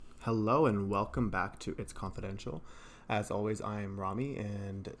Hello and welcome back to It's Confidential. As always, I am Rami,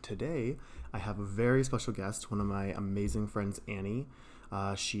 and today I have a very special guest, one of my amazing friends, Annie.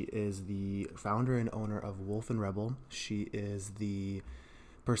 She is the founder and owner of Wolf and Rebel. She is the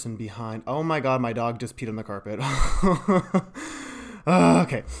person behind... Oh my god, my dog just peed on the carpet.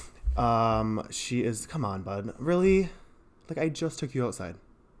 Okay. She is... Come on, bud. Really? Like, I just took you outside.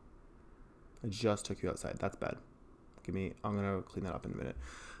 That's bad. I'm gonna clean that up in a minute.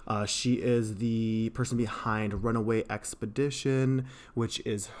 She is the person behind Runaway Expedition, which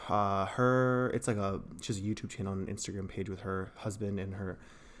is it's like she has a YouTube channel and an Instagram page with her husband and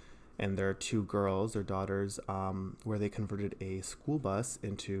their two girls, their daughters, where they converted a school bus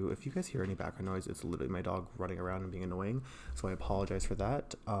into, if you guys hear any background noise, it's literally my dog running around and being annoying, so I apologize for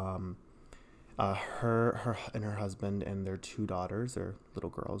that. Her and her husband and their two daughters, their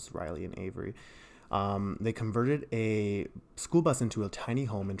little girls, Riley and Avery, they converted a school bus into a tiny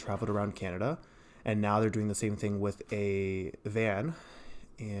home and traveled around Canada. And now they're doing the same thing with a van.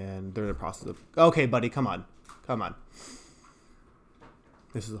 And they're in the process of... Okay, buddy, come on.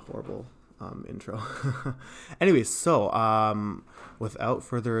 This is a horrible intro. Anyways, so without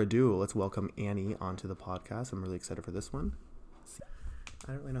further ado, let's welcome Annie onto the podcast. I'm really excited for this one.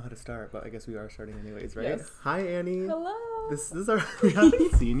 I don't really know how to start, but I guess we are starting anyways, right? Yes. Hi, Annie. Hello. This is our... We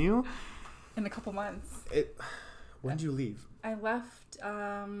haven't seen you. In a couple months. When did you leave? I left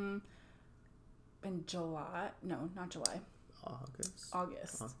in July. No, not July.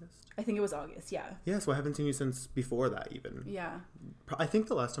 August. I think it was August, yeah. Yeah, so I haven't seen you since before that even. Yeah. I think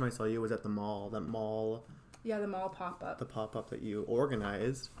the last time I saw you was at the mall. Yeah, the mall pop-up. The pop-up that you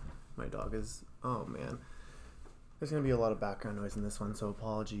organized. My dog is... Oh, man. There's going to be a lot of background noise in this one, so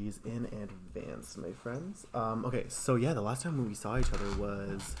apologies in advance, my friends. Okay, so yeah, the last time we saw each other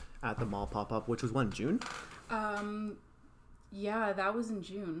was at the mall pop-up, which was when? June? Yeah, that was in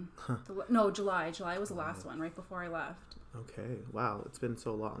June. No, July. July was the last one, right before I left. Okay, wow, it's been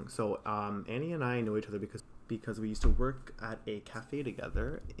so long. So Annie and I know each other because we used to work at a cafe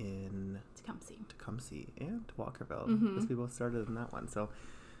together in... Tecumseh and Walkerville. Mm-hmm. Because we both started in that one, so...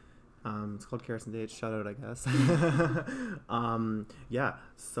 it's called Kerosene Date. Shout out, I guess. Yeah.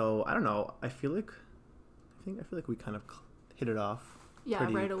 So I don't know. I feel like we kind of hit it off. Yeah,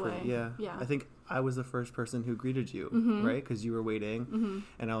 right away. Yeah. I think I was the first person who greeted you, mm-hmm. right? Because you were waiting,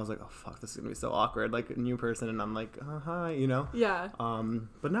 and I was like, "Oh fuck, this is gonna be so awkward." Like a new person, and I'm like, "Hi," you know. Yeah.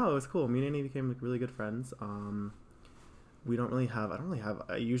 But no, it was cool. Me and Annie became like really good friends. We don't really have.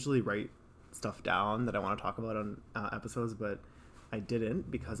 I usually write stuff down that I want to talk about on episodes, but I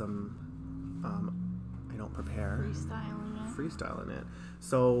didn't because I don't prepare. Freestyling it.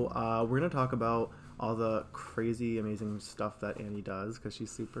 So we're going to talk about all the crazy, amazing stuff that Annie does because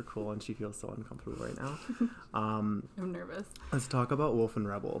she's super cool and she feels so uncomfortable right now. I'm nervous. Let's talk about Wolf and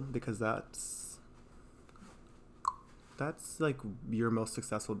Rebel because that's like your most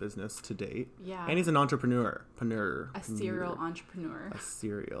successful business to date. Yeah. Annie's an entrepreneur. A serial entrepreneur.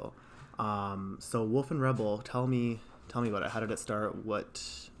 So Wolf and Rebel, tell me about it. How did it start?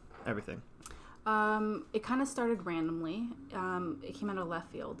 Everything. It kind of started randomly. It came out of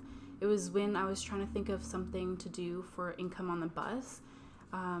left field. It was when I was trying to think of something to do for income on the bus,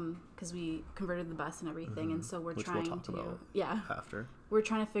 because we converted the bus and everything, mm-hmm. and so we're Which trying we'll talk about after. We're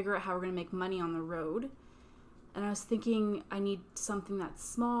trying to figure out how we're going to make money on the road. And I was thinking I need something that's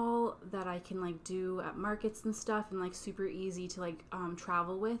small that I can like do at markets and stuff and like super easy to like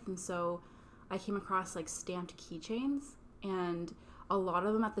travel with. And so I came across like stamped keychains, and a lot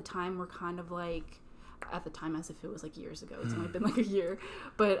of them at the time were kind of like, at the time as if it was like years ago, it's only been like a year,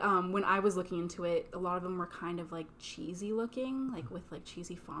 but when I was looking into it, a lot of them were kind of like cheesy looking, like with like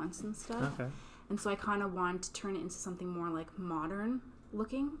cheesy fonts and stuff. Okay. And so I kind of wanted to turn it into something more like modern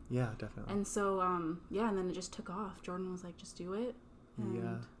looking. Yeah, definitely. And so and then it just took off. Jordan was like, just do it.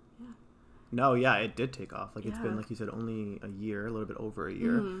 And No, yeah, it did take off. Like, it's been, like you said, only a year, a little bit over a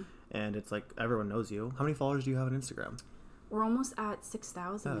year. Mm-hmm. And it's like, everyone knows you. How many followers do you have on Instagram? We're almost at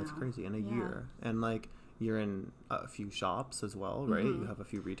 6,000 now. That's crazy. In a year. And, like, you're in a few shops as well, right? Mm-hmm. You have a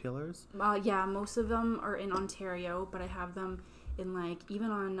few retailers? Yeah, most of them are in Ontario, but I have them in, like,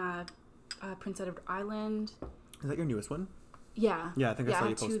 even on Prince Edward Island. Is that your newest one? Yeah. Yeah, I think I saw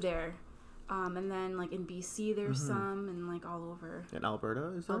you post. Yeah, I have two there. And then, like, in BC, there's some, and, like, all over. In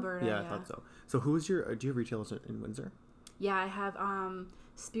Alberta, is there? Alberta, yeah. I thought so. So do you have retailers in Windsor? Yeah, I have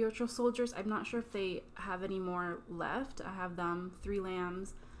Spiritual Soldiers. I'm not sure if they have any more left. I have them, 3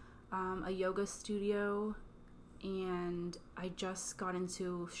 Lambs, a yoga studio, and I just got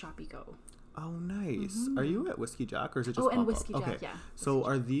into Shopee Go. Oh, nice. Mm-hmm. Are you at Whiskey Jack, or is it just and Whiskey Jack, yeah. So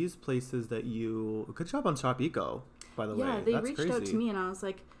are these places that you... Good job on Shopee Go, by the way. Yeah, they reached out to me, and I was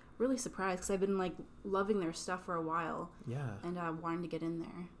like, really surprised because I've been like loving their stuff for a while. Yeah. And wanting to get in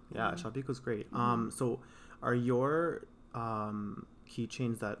there. Yeah, Shopiko's great. So are your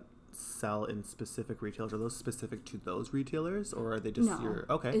keychains that sell in specific retailers, are those specific to those retailers, or are they just your...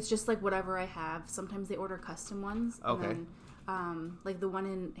 Okay. It's just like whatever I have. Sometimes they order custom ones. Okay. And then, like the one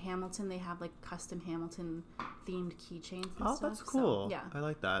in Hamilton, they have like custom Hamilton themed keychains and stuff. That's cool. So, yeah. I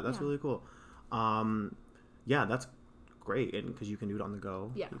like that. That's really cool. Yeah, that's great. And because you can do it on the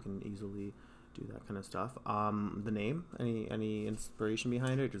go. Yeah. You can easily do that kind of stuff. The name, any inspiration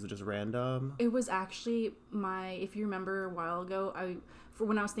behind it? Is it just random? It was actually if you remember a while ago,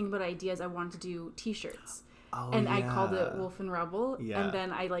 when I was thinking about ideas, I wanted to do t-shirts. Oh, and I called it Wolf and Rebel. Yeah. And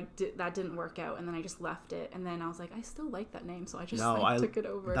then I that didn't work out, and then I just left it. And then I was like, I still like that name, so I just took it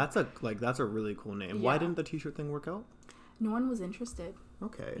over. That's a really cool name. Yeah. Why didn't the t-shirt thing work out? No one was interested.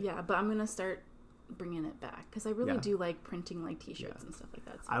 Okay. Yeah, but I'm gonna start bringing it back because I really do like printing like t-shirts and stuff like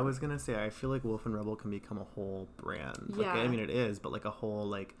that. So. I was gonna say, I feel like Wolf and Rebel can become a whole brand. Like, Yeah. I mean, it is, but like a whole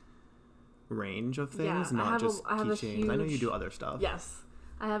like range of things, Yeah, not just keychains. I know you huge- do other stuff. Yes,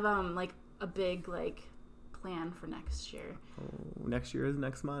 I have like a big like plan for next year. Oh, next year is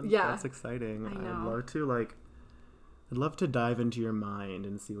next month. Yeah. That's exciting. I know. I'd love to dive into your mind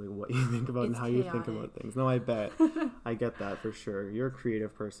and see like what you think about and It's how you think chaotic. about things. No, I bet. I get that for sure. You're a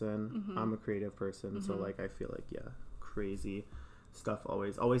creative person. I'm a creative person. So like I feel like crazy stuff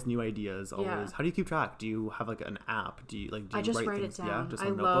always new ideas always. Yeah. How do you keep track? Do you have like an app? Do you I just write things? it down. Yeah, just I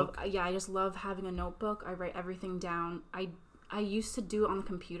on love notebook? I just love having a notebook. I write everything down. I used to do it on the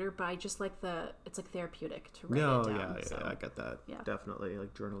computer, but I just like it's like therapeutic to write it down. Yeah, I get that. Yeah. Definitely,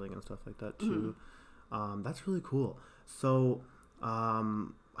 like journaling and stuff like that too. That's really cool. So,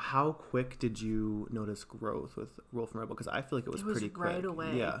 how quick did you notice growth with Wolf and Rebel? Because I feel like it was pretty quick. Right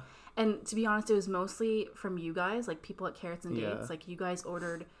away. Yeah. And to be honest, it was mostly from you guys, like people at Carrots and Yeah. Dates. Like you guys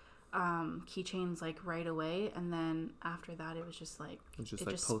ordered keychains like right away, and then after that, it was just like It's just it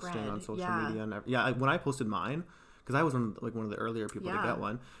like just posting spread. on social Yeah. media and when I posted mine, because I was one of the earlier people to Yeah. get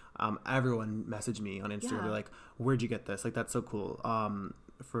one. Everyone messaged me on Instagram. Yeah. They're like, "Where'd you get this? Like, that's so cool."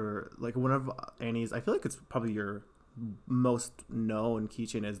 For like one of Annie's, I feel like it's probably your most known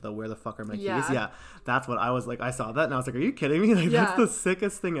keychain is the "Where the fuck are my keys?" Yeah, that's what I was like. I saw that and I was like, "Are you kidding me? Like, that's the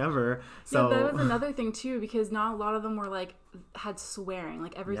sickest thing ever." So yeah, that was another thing too, because not a lot of them were like had swearing.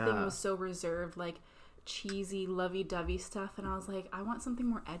 Like everything Yeah. was so reserved, like cheesy, lovey-dovey stuff, and I was like, I want something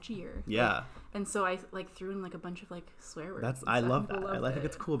more edgier. yeah. Like, and so I like threw in like a bunch of like swear words. That's and I stuff, love and people that. I loved like it.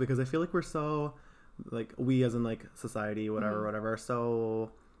 it's cool because I feel like we're so like we as in like society, whatever,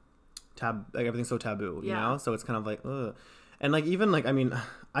 so like everything's so taboo, you Yeah. know? So it's kind of like ugh. And like even like I mean,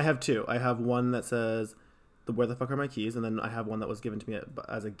 I have two. I have one that says "Where the fuck are my keys?" and then I have one that was given to me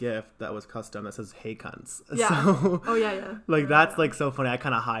as a gift that was custom that says "Hey cunts." Yeah. So Oh yeah. like that's like so funny. I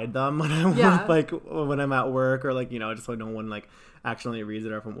kind of hide them when I'm Yeah. like when I'm at work or like, you know, just so no one like accidentally reads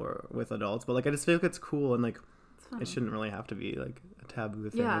it or if I'm with adults. But like I just feel like it's cool and like it shouldn't really have to be like a taboo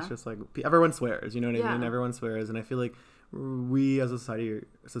thing. Yeah. It's just like everyone swears, you know what I Yeah. mean? Everyone swears, and I feel like we as a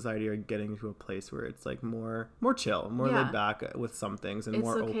society are getting to a place where it's like more chill, more Yeah. laid back with some things and It's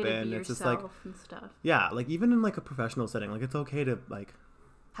more okay open. to be It's just like yourself and stuff. yeah, like even in like a professional setting, like it's okay to like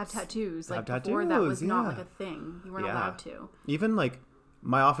Have tattoos. Like have before that was tattoos, not yeah. like a thing. You weren't Yeah. allowed to. even like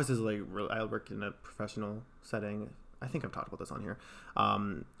my office is like I work in a professional setting. I think I've talked about this on here.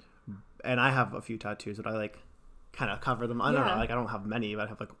 And I have a few tattoos that I like kind of cover them. I don't know, Yeah. like I don't have many, but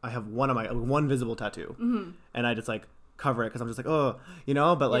I have one visible tattoo, and I just like cover it because I'm just like, oh, you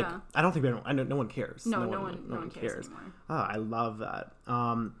know. But like Yeah. I don't think I know no one cares. No one cares anymore. Oh, I love that.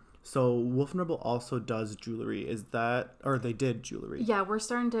 So Wolf and Rebel also does jewelry. Is that, or they did jewelry? Yeah, we're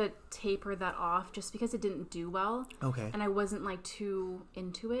starting to taper that off just because it didn't do well. Okay. And I wasn't like too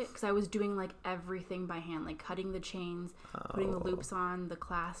into it because I was doing like everything by hand, like cutting the chains, putting the loops on, the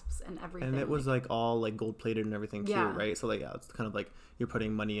clasps, and everything. And it was like all like gold plated and everything too, Yeah. right? So like yeah, it's kind of like you're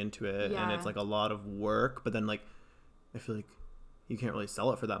putting money into it, and Yeah. it's like a lot of work. But then like I feel like you can't really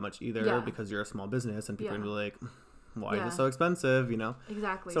sell it for that much either Yeah. because you're a small business, and people are Yeah. gonna be like, why Yeah. is it so expensive? You know?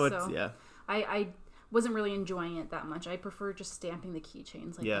 Exactly. So it's yeah. I wasn't really enjoying it that much. I prefer just stamping the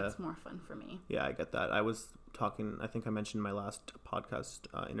keychains. Like Yeah. that's more fun for me. Yeah, I get that. I was talking, I think I mentioned in my last podcast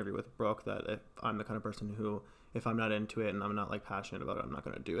interview with Brooke that if I'm the kind of person who, if I'm not into it and I'm not like passionate about it, I'm not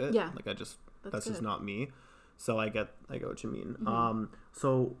going to do it. Yeah. Like that's just good. not me. So I get what you mean.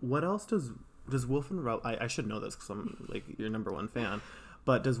 So what else does Wolf and Rebel, I should know this because I'm like your number one fan,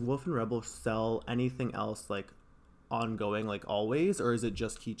 but does Wolf and Rebel sell anything else like ongoing, like always, or is it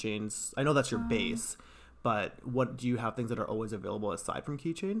just keychains? I know that's your base, but what do you have things that are always available aside from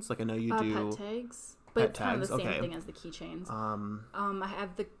keychains? Like I know you do Pet tags. But Pet it's kind of the tags, same okay. thing as the keychains. I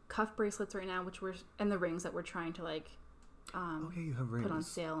have the cuff bracelets right now, and the rings that we're trying to like Okay, you have rings. put on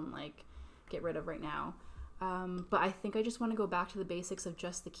sale and like get rid of right now. But I think I just want to go back to the basics of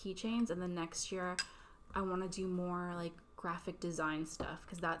just the keychains, and then next year I want to do more like graphic design stuff,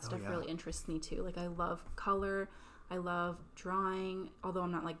 because that stuff really interests me too. Like I love color, I love drawing, although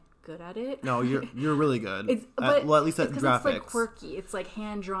I'm not like good at it. No, you're really good. Well, at least at graphics. It's like quirky. It's like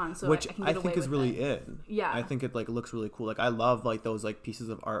hand drawn, so which I can get away think is with really it. in. Yeah, I think it like looks really cool. Like I love like those like pieces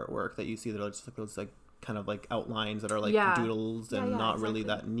of artwork that you see that are just like those like kind of like outlines that are like doodles and not really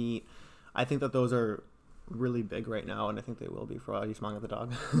that neat. I think that those are really big right now, and I think they will be for all you smiling at the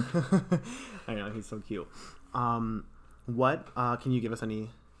dog. I know, he's so cute. What can you give us any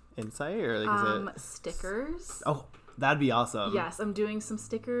insight, or like is it stickers? Oh, that'd be awesome. Yes, I'm doing some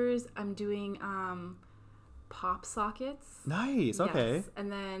stickers. I'm doing pop sockets. Nice. Okay. Yes.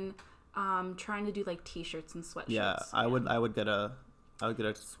 And then trying to do like t-shirts and sweatshirts. Yeah, I would get a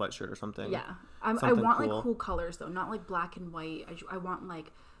sweatshirt or something. Yeah. I want cool. Like cool colors though, not like black and white. I want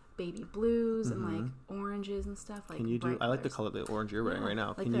like baby blues and like oranges and stuff. Like, can you do? I like the color, the orange you're wearing right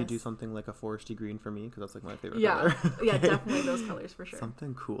now. Can you do something like a foresty green for me? Because that's like my favorite color. Yeah, definitely those colors for sure.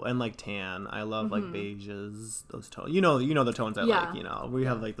 Something cool and like tan. I love like beiges. Those tones. You know the tones I like. You know, we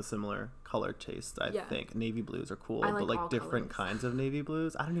have like the similar color taste. I think navy blues are cool, but like different kinds of navy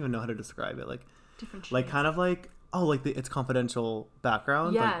blues. I don't even know how to describe it. Like different shades. Like kind of like. Oh, like it's confidential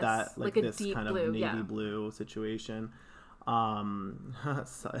background, yes, like that, like this kind blue, of navy blue situation.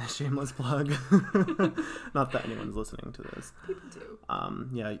 Shameless plug. Not that anyone's listening to this. People do.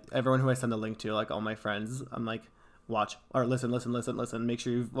 Yeah, everyone who I send the link to, like all my friends, I'm like, watch or listen. Make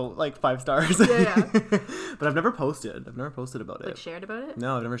sure you vote like 5 stars. Yeah. But I've never posted about it. Like shared about it?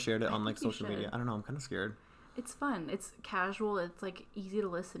 No, I've never shared it on like social media. I don't know. I'm kind of scared. It's fun. It's casual. It's like easy to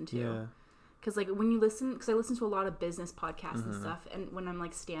listen to. Yeah. Because like when you listen, because I listen to a lot of business podcasts and stuff, and when I'm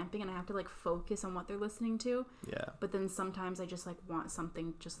like stamping and I have to like focus on what they're listening to. Yeah. But then sometimes I just like want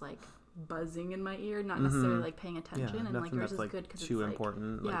something just like buzzing in my ear, not necessarily like paying attention. And like yours is good because it's like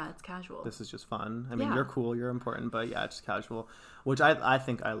important. Yeah, like, it's casual. This is just fun. I mean, you're cool, you're important, but yeah, it's just casual, which I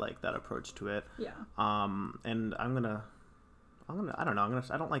think I like that approach to it. Yeah. And I don't know. I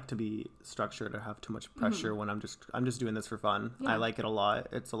don't like to be structured or have too much pressure when I'm just doing this for fun. Yeah. I like it a lot.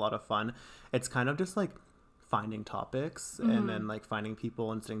 It's a lot of fun. It's kind of just like finding topics and then like finding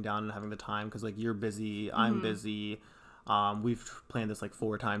people and sitting down and having the time, because like you're busy, I'm busy. We've planned this like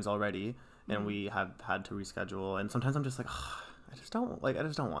 4 times already, and we have had to reschedule. And sometimes I'm just like, I just don't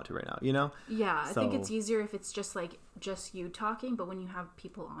want to right now, you know? Yeah, I think it's easier if it's just like just you talking, but when you have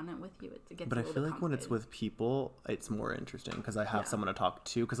people on it with you, it gets. But I feel like when it's with people, it's more interesting because I have someone to talk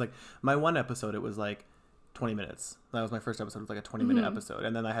to. Because like my one episode, it was like 20 minutes. That was my first episode. It was like a 20-minute episode,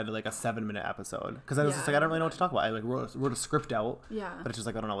 and then I had like a 7-minute episode because I was just like, I don't really know what to talk about. I like wrote a script out, but it's just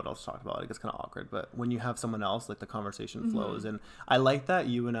like I don't know what else to talk about. It gets kind of awkward. But when you have someone else, like the conversation flows, and I like that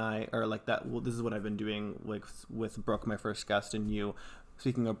you and I are like that. Well, this is what I've been doing like with Brooke, my first guest, and you.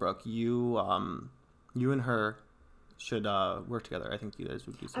 Speaking of Brooke, you and her should work together. I think you guys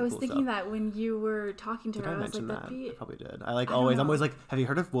would do some I was cool thinking stuff. that when you were talking to her, I was like, that? I probably did. I'm always like, have you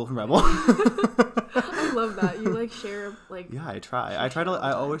heard of Wolf and Rebel? I love that. You like share like. Yeah, I try.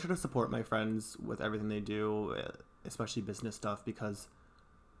 I always try to support my friends with everything they do, especially business stuff, because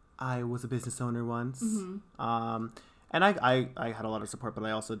I was a business owner once. And I had a lot of support, but I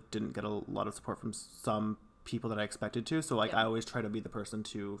also didn't get a lot of support from some people that I expected to, so like I always try to be the person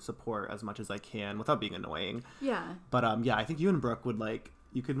to support as much as I can without being annoying. But I think you and Brooke would like,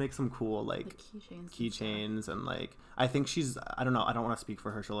 you could make some cool like keychains and like I think I don't know, I don't want to speak for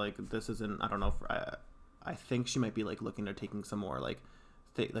her, so like this isn't, I don't know if I think she might be like looking at taking some more like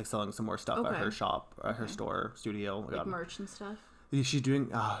like selling some more stuff at her shop, at her store studio, like merch and stuff. She's doing.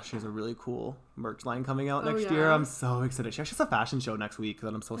 She has a really cool merch line coming out next year. I'm so excited. She actually has a fashion show next week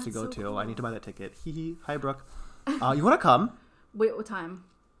that I'm supposed to go to. Cool. I need to buy that ticket. Hee. Hi, Brooke. You want to come? Wait, what time?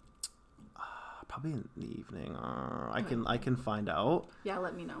 Probably in the evening. I can find out. Yeah,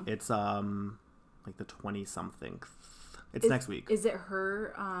 let me know. It's like the 20-something. It's next week. Is it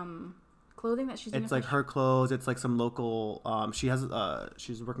her clothing that she's doing? It's like her clothes. It's like some local.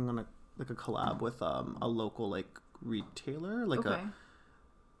 She's working on a collab with a local like retailer, like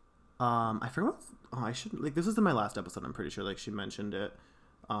I forgot. I should like, this is in my last episode, I'm pretty sure, like she mentioned it.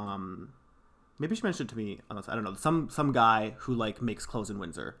 Maybe she mentioned it to me, I don't know, some guy who like makes clothes in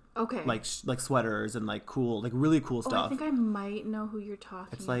Windsor, like sweaters and like cool, like really cool stuff. I think I might know who you're talking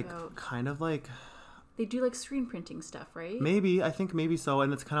about. It's like kind of like They do like screen printing stuff, right? Maybe. I think maybe so.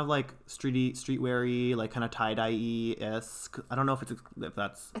 And it's kind of like streetwear-y, like kind of tie-dye-esque. I don't know if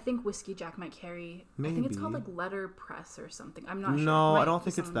that's... I think Whiskey Jack might carry... Maybe. I think it's called like letterpress or something. I'm not sure. No, I don't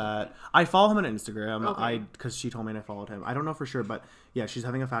think it's that. I follow him on Instagram. Okay. Because she told me and I followed him. I don't know for sure, but yeah, she's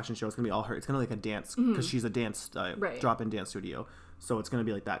having a fashion show. It's going to be all her. It's going to be like a dance, because she's a dance, drop-in dance studio. So it's going to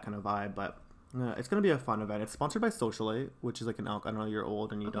be like that kind of vibe, but... it's going to be a fun event. It's sponsored by Socialite, which is like an I know you're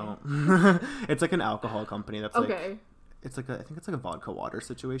old and you don't. It's like an alcohol company that's like... It's like I think it's like a vodka water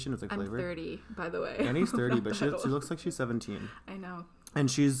situation. It's like flavored. I'm 30, by the way. Annie's 30, but she looks like she's 17. I know.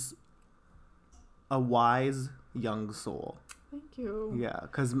 And she's a wise young soul. Thank you. Yeah,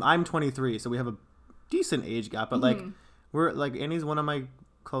 because I'm 23, so we have a decent age gap, but like we're like Annie's one of my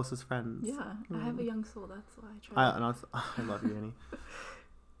closest friends. Yeah, I have a young soul. That's why I try. I love you,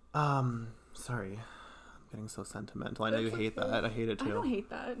 Annie. Sorry, I'm getting so sentimental. I know you hate that. I hate it too. I don't hate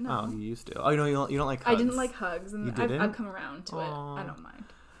that. No. Oh, you used to. Oh, you don't like hugs. I didn't like hugs, and I've come around to it. I don't mind.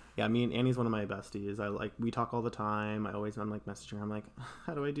 Yeah, Annie's one of my besties. We talk all the time. I'm like messaging her. I'm like,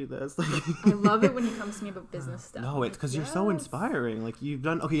 how do I do this? Like, I love it when he comes to me about business stuff. No, it's because you're so inspiring. Like you've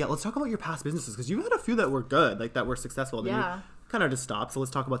done. Okay, yeah. Let's talk about your past businesses, because you've had a few that were good, like that were successful. Yeah. You kind of just stopped. So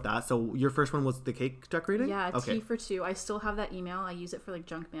let's talk about that. So your first one was the cake decorating. Yeah, Tea for Two. I still have that email. I use it for like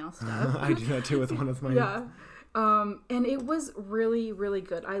junk mail stuff. I do that too with one of my. Yeah. And it was really, really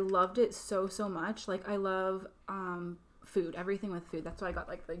good. I loved it so much. Like I love food, everything with food. That's why I got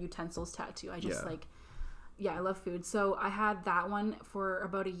like the utensils tattoo. I just I love food. So I had that one for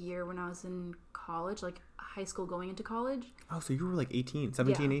about a year when I was in college, like high school going into college. Oh, so you were like 18,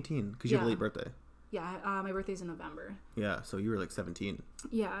 18, because you have a late birthday. Yeah, my birthday's in November. Yeah, so you were like 17.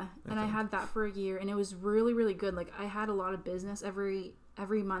 Yeah, and I had that for a year, and it was really, really good. Like I had a lot of business every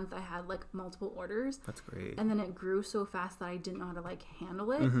month. I had like multiple orders. That's great. And then it grew so fast that I didn't know how to like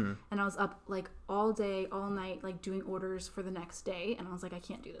handle it, and I was up like all day, all night, like doing orders for the next day, and I was like, I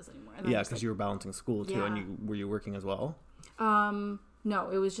can't do this anymore. And yeah, because you were balancing school too, and were you working as well?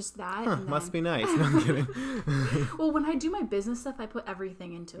 No, it was just that. Huh, and then... Must be nice. No, I'm kidding. Well, when I do my business stuff, I put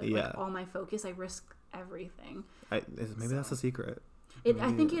everything into it. Yeah. Like all my focus, I risk everything. Maybe that's the secret.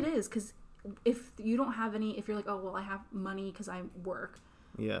 I think it is, because if you don't have any, if you're like, oh, well, I have money because I work,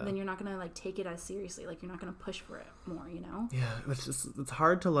 then you're not going to like take it as seriously. Like you're not going to push for it more, you know? Yeah, it's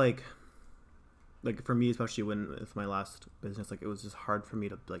hard to like for me, especially with my last business, like it was just hard for me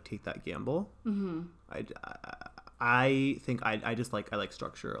to like take that gamble. I think I just like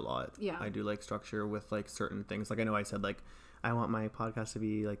structure a lot. Yeah, I do like structure with like certain things. Like I know I said like I want my podcast to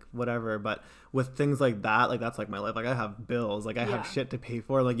be like whatever, but with things like that, like that's like my life. Like I have bills, like I have shit to pay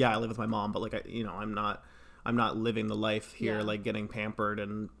for. Like I live with my mom, but like I'm not living the life here, like getting pampered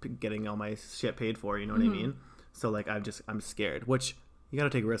and getting all my shit paid for. You know what I mean? So like I'm scared. Which you got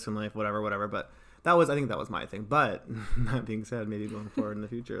to take risks in life, whatever. But I think that was my thing. But that being said, maybe going forward in the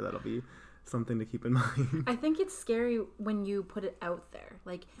future, that'll be something to keep in mind. I think it's scary when you put it out there.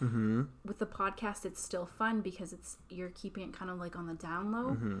 Like with the podcast, it's still fun because you're keeping it kind of like on the down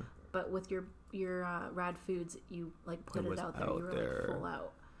low. But with your Rad Foods, you like put it out there. You were like full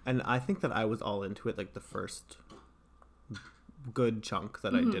out. And I think that I was all into it like the first good chunk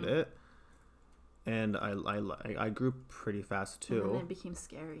that I did it. And I grew pretty fast too. And then it became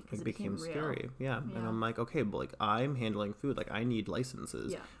scary. It became scary. Yeah. And I'm like, okay, but like I'm handling food. Like I need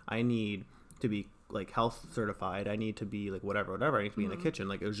licenses. Yeah. I need to be like health certified. I need to be like whatever. I need to be in the kitchen.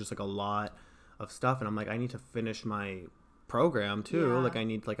 Like it was just like a lot of stuff. And I'm like, I need to finish my program too. Yeah. Like I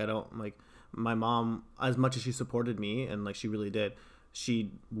need, like, I don't like my mom, as much as she supported me and like she really did,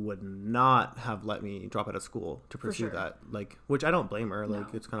 she would not have let me drop out of school to pursue that. Like, which I don't blame her.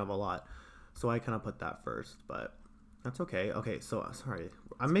 Like it's kind of a lot. So I kind of put that first, but that's okay. Okay, so sorry.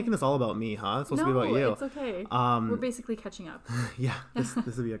 I'm making this all about me, huh? It's supposed to be about you. No, it's okay. We're basically catching up. Yeah, this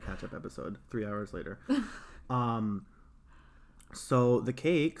will be a catch-up episode 3 hours later. So the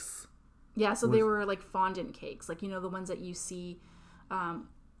cakes. Yeah, so they were like fondant cakes. Like, you know, the ones that you see.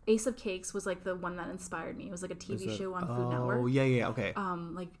 Ace of Cakes was like the one that inspired me. It was like a TV show on Food Network. Oh, yeah, okay.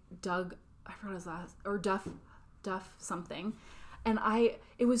 Like Doug, I forgot his last, or Duff something. And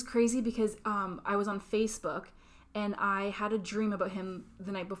it was crazy because I was on Facebook and I had a dream about him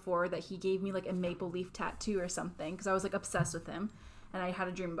the night before that he gave me like a maple leaf tattoo or something because I was like obsessed with him and I had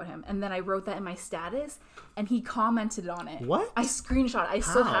a dream about him. And then I wrote that in my status and he commented on it. What? I screenshot it. I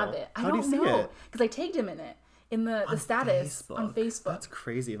still have it. I don't know because I tagged him in it. In the status on Facebook. That's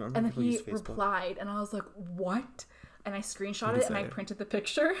crazy. And then he replied and I was like, what? And I screenshot it and I printed the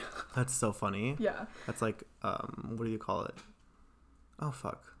picture. That's so funny. Yeah. That's like, what do you call it? Oh,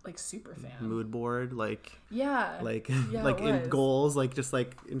 fuck. Like super fan. Mood board, like. Yeah. Like in goals, like just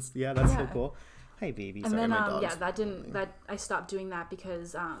like, yeah, that's so cool. Hi, baby. And Sorry, then my dog's yeah, that I stopped doing that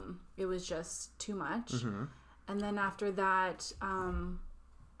because it was just too much. Mm-hmm. And then after that,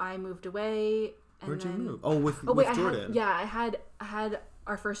 I moved away. And Where'd you then, move? Oh, with Jordan. I had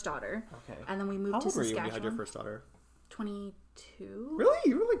our first daughter. Okay. And then we moved How to old were you Saskatchewan. when you had your first daughter? 22. Really?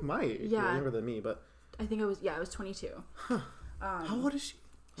 You were like my age. Yeah. You're younger than me, but... I think I was 22. Huh. How old is she?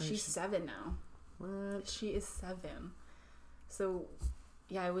 She's 7 now. What? She is 7. So,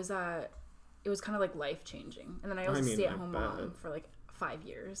 yeah, it was kind of like life changing. And then I was a stay at home mom for like 5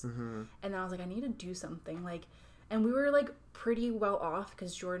 years. Mm-hmm. And then I was like, I need to do something. Like, and we were like pretty well off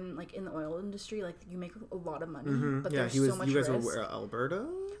because Jordan, like in the oil industry, like you make a lot of money, Mm-hmm. but Yeah, there's so much you guys risk. were where, Alberta?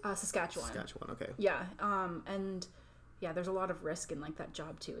 Saskatchewan. Saskatchewan, okay. Yeah. And yeah, there's a lot of risk in like that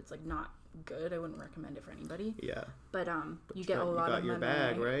job too. It's like not good. I wouldn't recommend it for anybody. Yeah. But you get a lot of money. You got your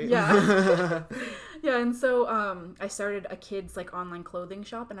bag, right? Yeah. Yeah, and so I started a kids like online clothing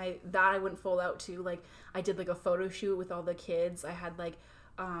shop, and I went full out too. Like I did like a photo shoot with all the kids. I had like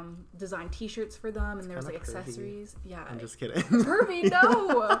designed t-shirts for them, and there was like accessories. Yeah. I'm just kidding. Pervy,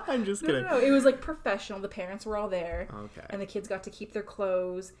 no. I'm just kidding. No. It was like professional. The parents were all there. Okay. And the kids got to keep their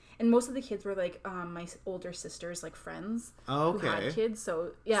clothes. And most of the kids were like my older sister's like friends who had kids.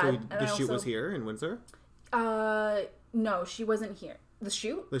 So yeah. So the shoot was here in Windsor? No, she wasn't here. The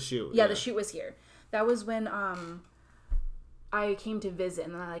shoot? The shoot. Yeah, the shoot was here. That was when I came to visit,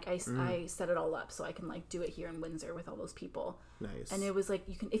 and then I set it all up so I can like do it here in Windsor with all those people. Nice. And it was like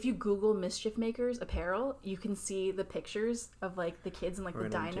if you Google Mischief Makers apparel, you can see the pictures of like the kids in like the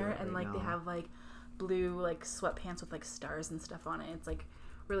diner, and like they have like blue like sweatpants with like stars and stuff on it. It's like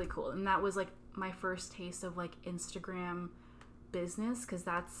really cool. And that was like my first taste of like Instagram business, because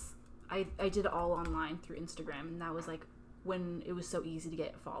I did it all online through Instagram, and that was like when it was so easy to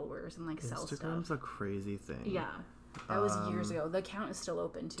get followers and like sell stuff. Instagram's a crazy thing. Yeah. That was years ago. The account is still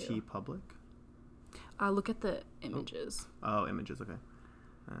open too. TeePublic? Look at the images. Oh, images, okay.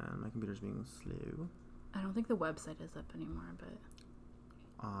 My computer's being slow. I don't think the website is up anymore, but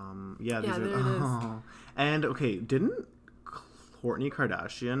yeah, there it is. And okay, didn't Kourtney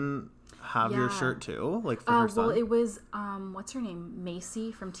Kardashian have your shirt too? Like for her son? Well, it was what's her name?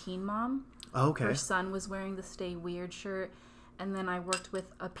 Macy from Teen Mom. Oh, okay. Her son was wearing the Stay Weird shirt. And then I worked with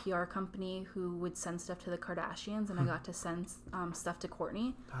a PR company who would send stuff to the Kardashians, and I got to send stuff to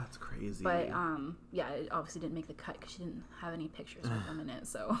Kourtney. That's crazy. But yeah, it obviously didn't make the cut because she didn't have any pictures with them in it.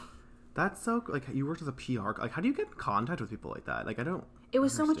 So that's so like you worked as a PR. Like, how do you get in contact with people like that? Like, I don't. It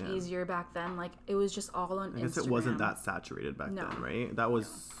was so much easier back then. Like it was just all on Instagram. I guess it wasn't that saturated back then, right? That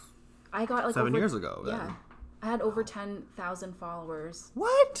was. I got like 7 years ago. Then. Yeah. I had over 10,000 followers.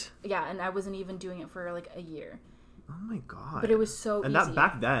 What? Yeah, and I wasn't even doing it for like a year. Oh my god! But it was so and easy. that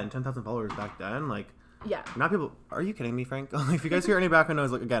back then, 10,000 followers back then, like yeah. Not people. Are you kidding me, Frank? If you guys hear any background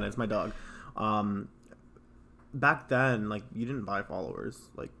noise, like again, it's my dog. Back then, like you didn't buy followers.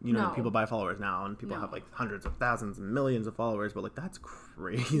 Like people buy followers now, and people have like hundreds of thousands and millions of followers. But like that's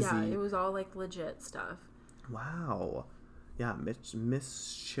crazy. Yeah, it was all like legit stuff. Wow. Yeah,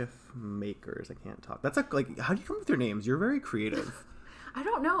 Mischief Makers. I can't talk. That's like how do you come up with your names? You're very creative. I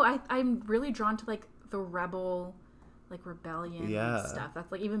don't know. I'm really drawn to like the rebellion stuff.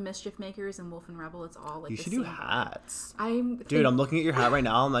 That's like even Mischief Makers and Wolf and Rebel. It's all like you should do hats. I'm looking at your hat right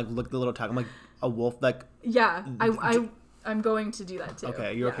now. I'm like, look at the little tag. I'm like a wolf. Like yeah, I'm going to do that too.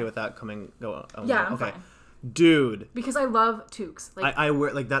 Okay, you're okay with that coming? Go. Yeah, I'm fine. Dude. Because I love toques. Like I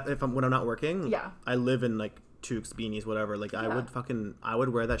wear like that when I'm not working. Yeah. I live in like toques, beanies, whatever. Like I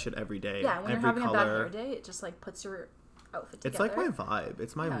would wear that shit every day. Yeah, when every you're having color. a bad hair day, it just like puts your outfit together. It's like my vibe.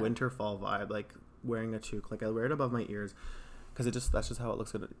 It's my winter fall vibe. Like wearing a toque. Like I wear it above my ears because that's just how it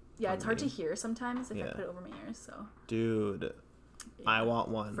looks good. Yeah, it's hard to hear sometimes if I put it over my ears. So. Dude. I want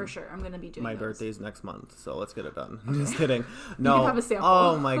one. For sure. I'm going to be doing my those. birthday's next month, so let's get it done. Okay. Just kidding. No. You can have a sample.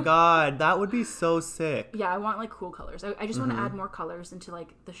 Oh my god, that would be so sick. Yeah, I want like cool colors. I just want to add more colors into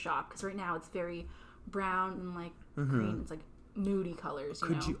like the shop because right now it's very brown and like green. It's like nudie colors.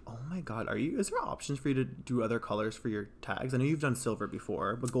 Could you? Oh my god, is there options for you to do other colors for your tags? I know you've done silver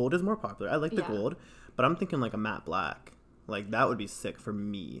before, but gold is more popular. I like the gold, but I'm thinking like a matte black. Like that would be sick for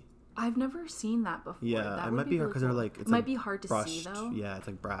me. I've never seen that before. Yeah, that it might be hard because they're like it might be hard to see though. Yeah, it's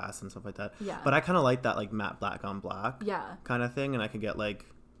like brass and stuff like that. Yeah, but I kind of like that like matte black on black. Yeah, kind of thing, and I could get like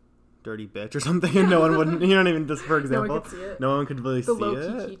dirty bitch or something, and no one wouldn't. You know what I mean? Just for example, no one could see it. No one could really see it. The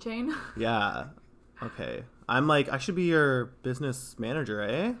low key keychain. Yeah. Okay. I'm like I should be your business manager,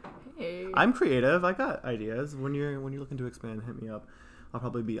 eh? Hey. I'm creative. I got ideas. When you're looking to expand, hit me up. I'll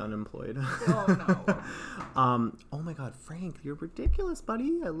probably be unemployed. Oh no. Oh my god, Frank, you're ridiculous,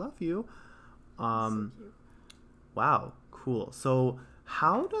 buddy. I love you. So cute. Wow, cool. So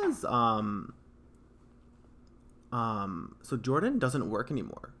how does So Jordan doesn't work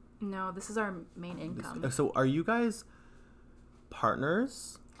anymore. No, this is our main income. So are you guys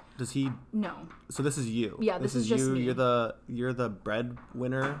partners? Does he? No. So this is you. Yeah, this is just you. me. You're the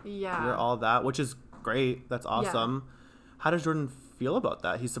breadwinner. Yeah. You're all that, which is great. That's awesome. Yeah. How does Jordan feel about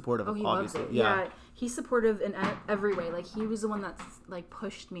that? He's supportive. Oh, he obviously. loves it. Yeah. He's supportive in every way. Like, he was the one that's like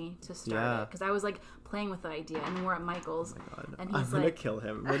pushed me to start it because I was like playing with the idea, and then we're at Michael's, and he's I'm gonna kill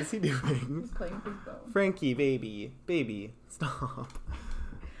him. What is he doing? He's playing with his bone. Frankie, baby, stop.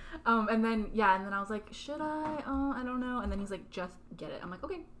 And then I was like, should I? Oh, I don't know. And then he's like, just get it. I'm like,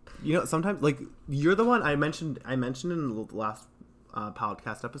 okay. You know, sometimes like you're the one I mentioned in the last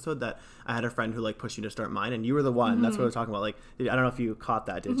podcast episode that I had a friend who like pushed you to start mine, and you were the one. Mm-hmm. That's what I was talking about. Like, I don't know if you caught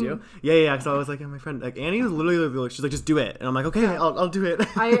that. Did you? Yeah. So I was like, my friend, like Annie was literally like, she's like, just do it, and I'm like, okay, I'll do it.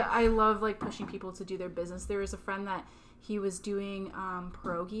 I love like pushing people to do their business. There was a friend that he was doing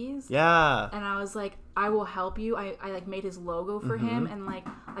pierogies. Yeah. And I was like, I will help you. I like made his logo for him, and like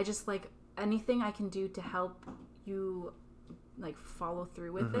I just like anything I can do to help you like follow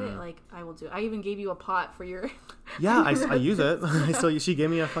through with it, like I will do. I even gave you a pot for your yeah, I use it. She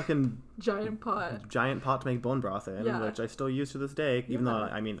gave me a fucking giant pot to make bone broth in, which I still use to this day, even though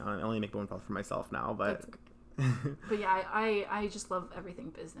I mean I only make bone broth for myself now, but but yeah, I just love everything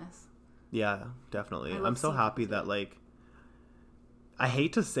business. Yeah, definitely. I'm so happy that like I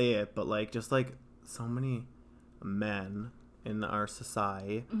hate to say it, but like just like so many men in our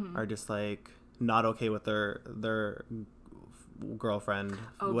society are just like not okay with their girlfriend,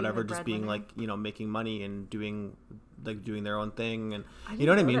 whatever, just being like, you know, making money and doing their own thing, and you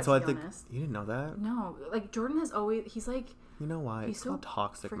know what I mean. So I think you didn't know that. No, like Jordan has always, he's like, you know why it's called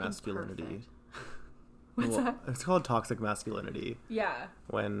toxic masculinity. What's that? It's called toxic masculinity. Yeah.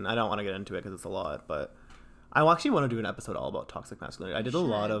 When I don't want to get into it because it's a lot, but I actually want to do an episode all about toxic masculinity. I did a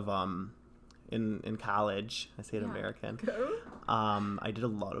lot of in college. I say it American. I did a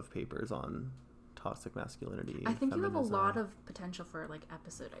lot of papers on toxic masculinity. I think you have a lot of potential for like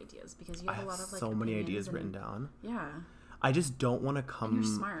episode ideas because you have a lot of like so many ideas written down. Yeah. I just don't want to come you're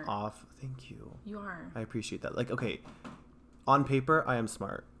smart. off. Thank you. You are. I appreciate that. Like, okay, on paper, I am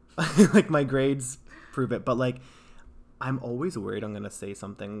smart. Like my grades prove it, but like I'm always worried I'm gonna say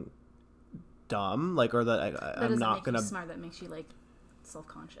something dumb, like, or that I'm not gonna. You smart. That makes you like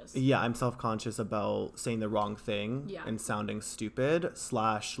self-conscious. Yeah, I'm self-conscious about saying the wrong thing and sounding stupid. /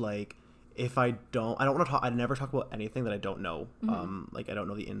 like. If I don't want to talk, I never talk about anything that I don't know. Like I don't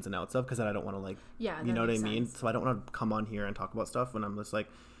know the ins and outs of, because then I don't want to like, you know what I mean? So I don't want to come on here and talk about stuff when I'm just like,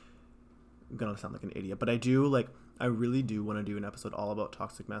 I'm going to sound like an idiot. But I really do want to do an episode all about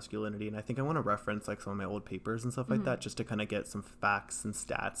toxic masculinity. And I think I want to reference like some of my old papers and stuff like that, just to kind of get some facts and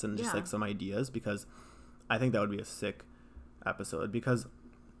stats and just like some ideas, because I think that would be a sick episode, because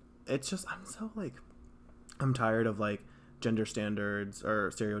it's just, I'm tired of like, gender standards or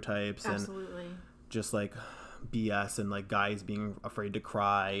stereotypes and just like BS and like guys being afraid to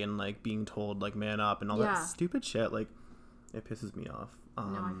cry and like being told like man up and all that stupid shit. Like it pisses me off. No,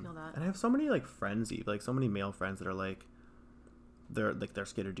 I feel that. And I have so many like friends, like so many male friends that are like they're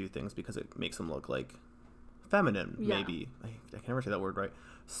scared to do things because it makes them look like feminine. Maybe I can never say that word right.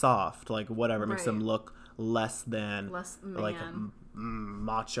 Soft, like whatever, makes them look less man. Like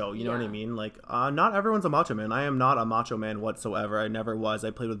macho, you know what I mean? Like not everyone's a macho man. I am not a macho man whatsoever. I never was.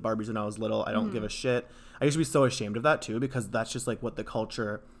 I played with Barbies when I was little. I don't give a shit. I used to be so ashamed of that too, because that's just like what the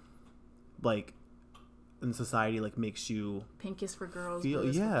culture in society like makes you pink is for girls feel.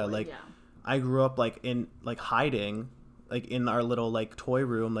 I grew up like in like hiding like in our little like toy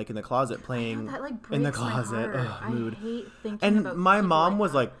room, like in the closet, playing that, like, in the closet. Mood. I hate thinking and about my mom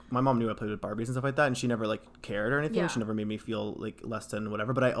was like, my mom knew I played with Barbies and stuff like that, and she never like cared or anything. Yeah. She never made me feel like less than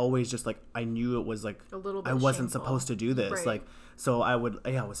whatever. But I always just like, I knew it was like a little bit I wasn't shameful. supposed to do this. Right. Like, so I would,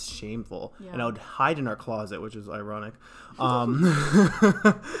 it was shameful, and I would hide in our closet, which is ironic, and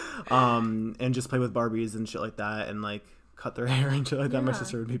just play with Barbies and shit like that, and like cut their hair and shit like that. My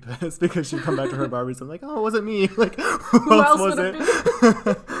sister would be pissed because she'd come back to her Barbies and like, oh, it wasn't me. Like, who else was it?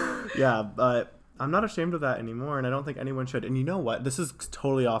 Yeah, but I'm not ashamed of that anymore, and I don't think anyone should. And you know what? This is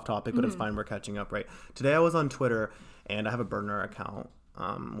totally off topic, but it's fine. We're catching up, right? Today I was on Twitter, and I have a burner account,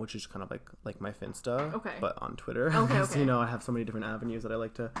 which is kind of like my Finsta, but on Twitter. Okay. You know, I have so many different avenues that I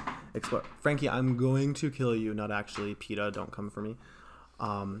like to explore. Frankie, I'm going to kill you. Not actually. PETA, don't come for me.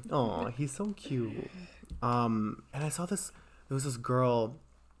 Oh, he's so cute. And I saw this, there was this girl,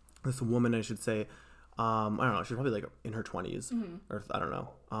 this woman, I should say, I don't know, she's probably like in her 20s, or I don't know,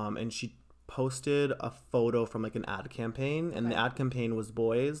 and she posted a photo from like an ad campaign, and the ad campaign was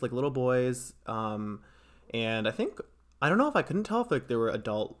boys, like little boys, and I don't know if I couldn't tell if like they were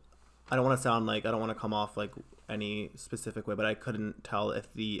adult. I don't want to sound like, I don't want to come off like any specific way, but I couldn't tell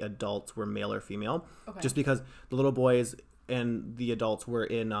if the adults were male or female, Okay. just because the little boys and the adults were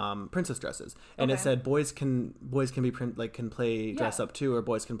in princess dresses, and it Okay. said boys can be can play dress Yeah. up too, or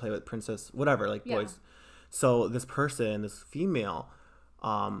boys can play with princess, whatever, like Yeah. boys. So this person, this female,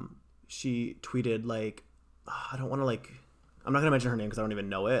 she tweeted like, I don't want to like, I'm not gonna mention her name because I don't even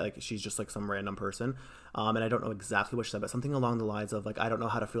know it. Like she's just like some random person, and I don't know exactly what she said, but something along the lines of like, I don't know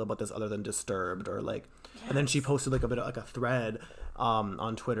how to feel about this other than disturbed, or like, and then she posted like a bit of like a thread,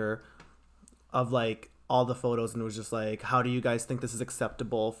 on Twitter, of like all the photos, and it was just like, how do you guys think this is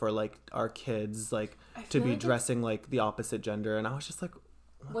acceptable for like our kids like I to feel be like it's- dressing like the opposite gender? And I was just like,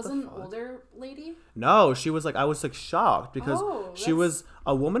 what Was the an fuck? older lady? No, she was like, I was like shocked because Oh, she was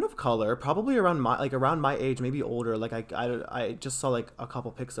a woman of color, probably around my age, maybe older. Like I just saw like a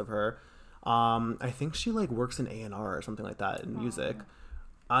couple pics of her. I think she like works in A&R or something like that in music.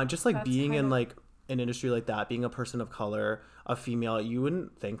 Just like That's being in kinda- like an industry like that, being a person of color, a female, you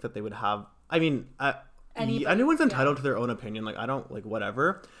wouldn't think that they would have. I mean, Anybody- anyone's entitled to their own opinion. Like I don't like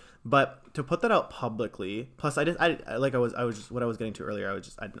whatever. But to put that out publicly, plus I was just what I was getting to earlier.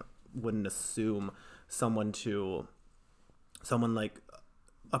 I wouldn't assume someone like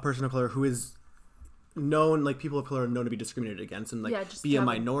a person of color who is known, like people of color are known to be discriminated against and like Yeah, just be a have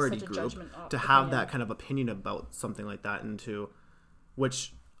minority such a group, judgment to have that kind of opinion about something like that, into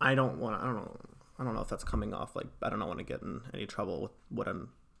which I don't know if that's coming off like, I don't want to get in any trouble with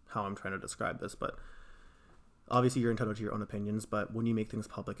how I'm trying to describe this, but obviously you're entitled to your own opinions, but when you make things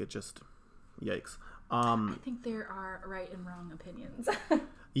public, it just yikes. I think there are right and wrong opinions.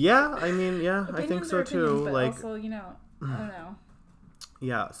 Yeah, I mean, yeah, I think Opinions so are too. opinions, but Like, also, I don't know.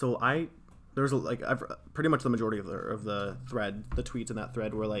 yeah. So there's I've pretty much the majority of the thread, the tweets in that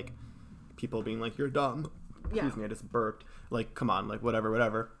thread were like people being like, "You're dumb." Yeah. Excuse me, I just burped. Like, come on, like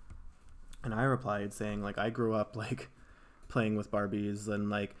whatever. And I replied saying like, I grew up like playing with Barbies, and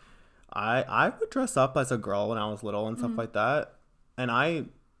like I would dress up as a girl when I was little and stuff like that. And I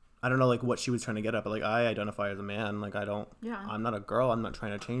don't know like what she was trying to get at, but like I identify as a man. Like Yeah. I'm not a girl. I'm not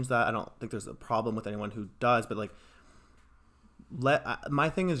trying to change that. I don't think there's a problem with anyone who does, but like my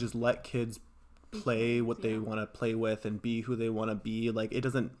thing is just let kids play what they want to play with and be who they want to be. Like it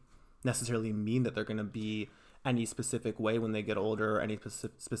doesn't necessarily mean that they're going to be any specific way when they get older, or any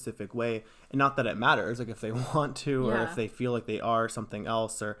specific way. And not that it matters, like if they want to, or if they feel like they are something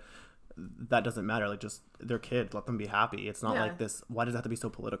else, or that doesn't matter. Like just they're kids, let them be happy. It's not like this, why does it have to be so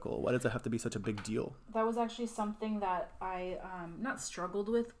political? Why does it have to be such a big deal? That was actually something that I not struggled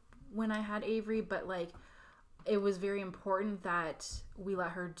with when I had Avery, but like it was very important that we let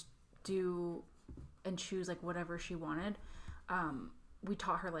her do and choose like whatever she wanted. We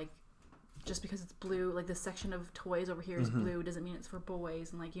taught her like, just because it's blue, like this section of toys over here is blue doesn't mean it's for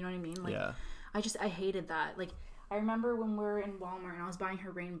boys, and like, you know what I mean? Like Yeah. I hated that. Like I remember when we were in Walmart and I was buying her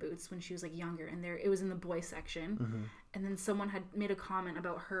rain boots when she was like younger, and it was in the boy section, and then someone had made a comment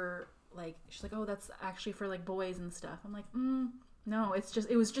about her, like she's like, oh, that's actually for like boys and stuff. I'm like, no,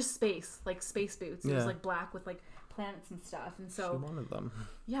 it was just space boots. It was like black with like planets and stuff, and so She wanted them.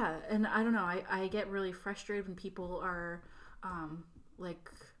 yeah. And I don't know, I get really frustrated when people are like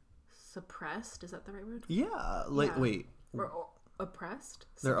suppressed, is that the right word? Yeah. Like, Yeah. wait. Or oppressed?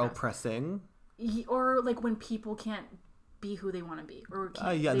 They're Suppressed. oppressing? Or like when people can't be who they want to be, or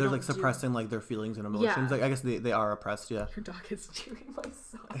Yeah, they they're don't like suppressing like their feelings and emotions. Yeah. Like I guess they are oppressed, yeah. Your dog is chewing my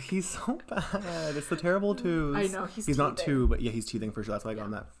sock. He's so bad. It's the terrible twos. I know, he's not teething. two, but yeah, he's teething for sure. That's why I got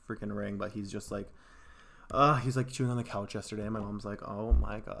on that freaking ring. But he's just like, he's like chewing on the couch yesterday. And my mom's like, oh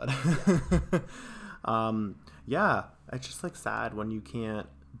my god. Yeah, it's just like sad when you can't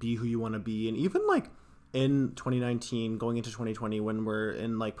be who you want to be, and even like in 2019, going into 2020, when we're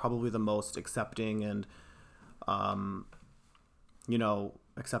in like probably the most accepting and,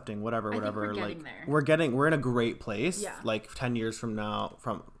 accepting whatever. we're getting like there. we're in a great place. Yeah. Like 10 years from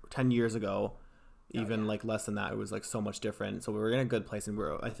 10 years ago, even like less than that, it was like so much different. So we were in a good place, and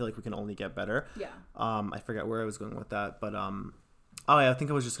I feel like we can only get better. Yeah. I forget where I was going with that, but I think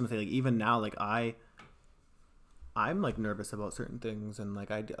I was just gonna say like even now like I'm like nervous about certain things, and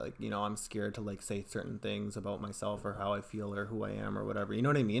like I'm scared to like say certain things about myself or how I feel or who I am or whatever. You know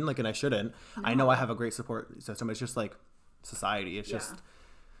what I mean? Like, and I shouldn't. No. I know I have a great support system. It's just like society. It's just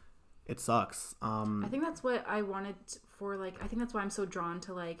it sucks. I think that's what I wanted for like. I think that's why I'm so drawn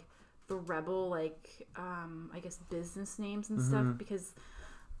to like the rebel like I guess business names and stuff, because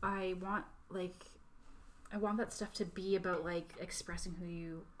I want that stuff to be about like expressing who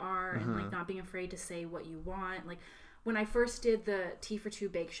you are and like not being afraid to say what you want. Like when I first did the Tea for Two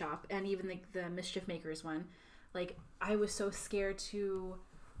bake shop, and even the Mischief Makers one, like I was so scared to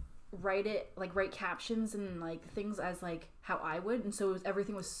write captions and like things as like how I would, and so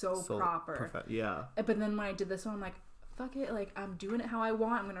everything was so proper. Perfect. Yeah. But then when I did this one, I'm like, fuck it, like I'm doing it how I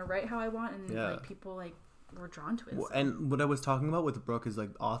want. I'm gonna write how I want, and like people like were drawn to it. Well, and what I was talking about with Brooke is like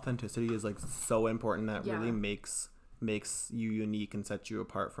authenticity is like so important. That really makes you unique and sets you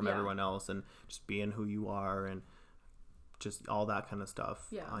apart from everyone else, and just being who you are and just all that kind of stuff.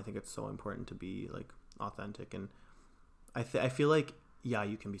 Yeah, I think it's so important to be like authentic, and I feel like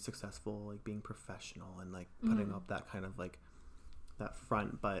you can be successful like being professional and like putting up that kind of like that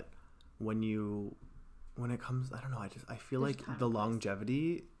front, but when it comes, I don't know, I feel like the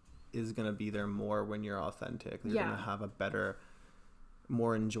longevity is gonna be there more when you're authentic. You're gonna have a better,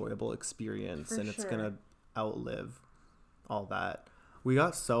 more enjoyable experience, and it's gonna outlive all that. We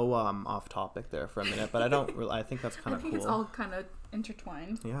got so off topic there for a minute, but I think that's kind of cool. I think it's all kind of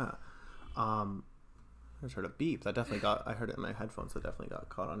intertwined. Yeah. I just heard a beep. I heard it in my headphones. That definitely got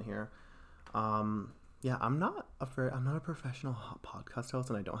caught on here. Yeah, I'm not a professional podcast host,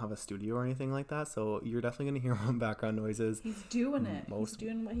 and I don't have a studio or anything like that. So you're definitely gonna hear more background noises. He's doing it. He's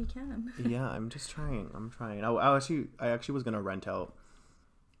doing what he can. Yeah, I'm just trying. I'm trying. I actually was gonna rent out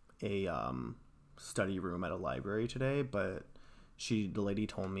a study room at a library today, but the lady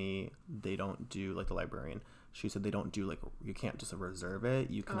told me they don't do, like, the librarian. She said they don't do, like, you can't just reserve it.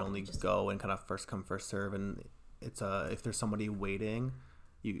 You can only go and kind of first come, first serve, and it's if there's somebody waiting,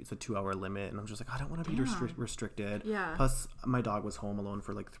 it's a 2-hour limit, and I'm just like, I don't want to be restricted. Yeah. Plus, my dog was home alone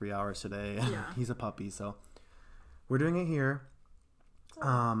for like 3 hours today. Yeah. He's a puppy, so we're doing it here,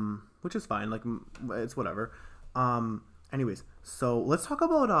 which is fine. Like, it's whatever. Anyways, so let's talk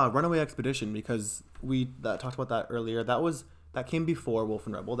about Runaway Expedition, because we talked about that earlier. That came before Wolf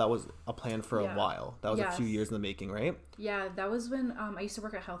and Rebel. That was a plan for a while. That was a few years in the making, right? Yeah, that was when I used to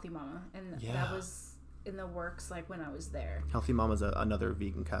work at Healthy Mama, and that was in the works, like, when I was there. Healthy Mama is another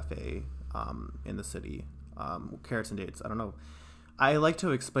vegan cafe in the city. Carrots and Dates. I don't know. I like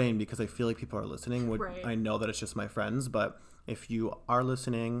to explain because I feel like people are listening. Right. I know that it's just my friends, but if you are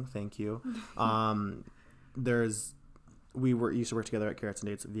listening, thank you. We used to work together at Carrots and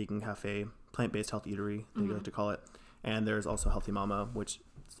Dates, vegan cafe, plant-based health eatery, they like to call it. And there's also Healthy Mama, which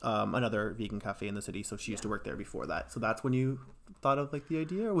another vegan cafe in the city. So she used to work there before that. So that's when you thought of, like, the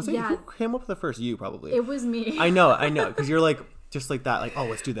idea? Or was it who came up with the first? You probably. It was me. I know, because you're like just like that, like, oh,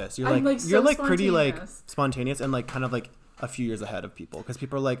 let's do this. You're like you're like pretty like spontaneous and like kind of like a few years ahead of people, because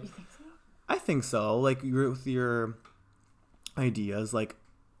people are like, you think so? I think so. Like, with your ideas, like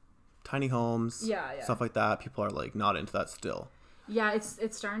tiny homes, stuff like that. People are like not into that still. Yeah, it's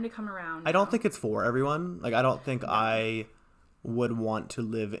starting to come around now. I don't think it's for everyone. Like, I don't think I would want to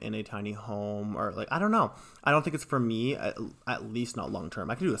live in a tiny home, or like, I don't know. I don't think it's for me, at least not long term.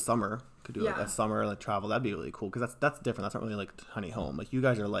 I could do a summer. Like a summer, like, travel. That'd be really cool, because that's different. That's not really like tiny home. Like, you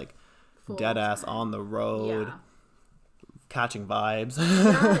guys are like dead ass on the road, catching vibes.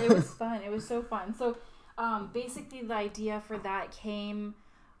 Yeah, it was fun. It was so fun. So basically the idea for that came,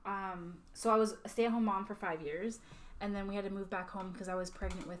 so I was a stay-at-home mom for 5 years. And then we had to move back home because I was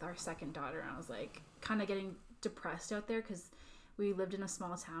pregnant with our second daughter. And I was, like, kind of getting depressed out there because we lived in a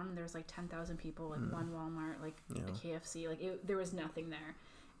small town and there was, like, 10,000 people, like, one Walmart, like, a KFC. Like, there was nothing there.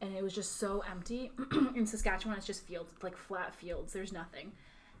 And it was just so empty. In Saskatchewan, it's just fields, like, flat fields. There's nothing.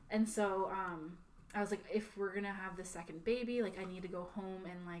 And so I was like, if we're going to have the second baby, like, I need to go home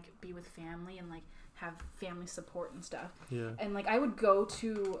and, like, be with family and, like, have family support and stuff. Yeah. And, like, I would go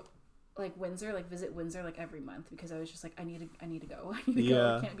to, like, Windsor, like, visit Windsor, like, every month, because I was just like, I need to go. I need to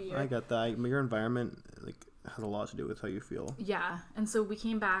go. I can't be here. I get that. Your environment, like, has a lot to do with how you feel. Yeah. And so we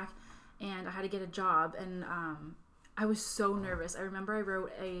came back, and I had to get a job, and I was so nervous. I remember I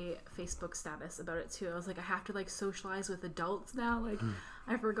wrote a Facebook status about it too. I was like, I have to, like, socialize with adults now. Like,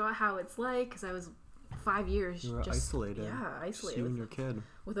 I forgot how it's like, because I was 5 years you were just isolated. Yeah, isolated. Just you and your kid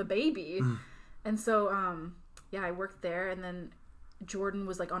with a baby. And so I worked there, and then Jordan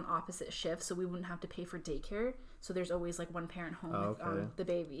was, like, on opposite shifts, so we wouldn't have to pay for daycare. So there's always, like, one parent home with the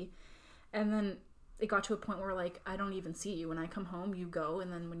baby. And then it got to a point where, like, I don't even see you. When I come home, you go,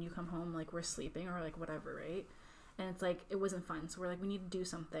 and then when you come home, like, we're sleeping or, like, whatever, right? And it's like, it wasn't fun. So we're like, we need to do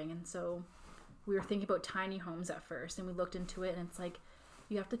something. And so we were thinking about tiny homes at first, and we looked into it, and it's like,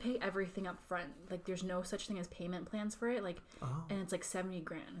 you have to pay everything up front. Like, there's no such thing as payment plans for it. Like, and it's like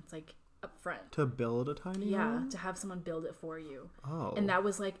 $70,000. It's like up front to build a tiny home? To have someone build it for you. And that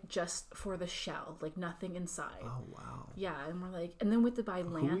was, like, just for the shell, like, nothing inside. Oh wow. Yeah. And we're like, and then we have to buy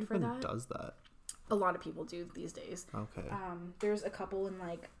land for that. Who does that? A lot of people do these days. Okay. There's a couple in,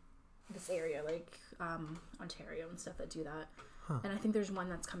 like, this area, like Ontario and stuff, that do that. And I think there's one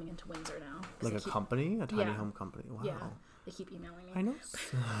that's coming into Windsor now. Like a company? A tiny home company? Wow. Yeah. They keep emailing me. I know.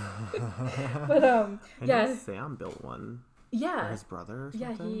 But I yeah. know Sam built one. Yeah. Or his brother or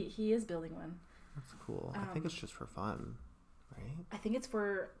something. Yeah, he is building one. That's cool. I think it's just for fun, right? I think it's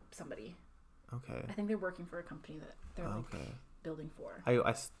for somebody. Okay. I think they're working for a company that they're building for.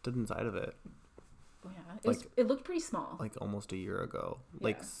 I stood inside of it. Oh yeah, it looked pretty small. Like almost a year ago,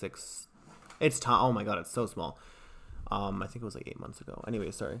 like 6. It's oh my god, it's so small. I think it was like 8 months ago.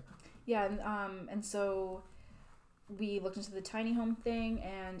 Anyway, sorry. Yeah, and so we looked into the tiny home thing,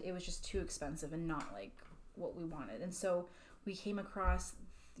 and it was just too expensive and not like what we wanted. And so we came across.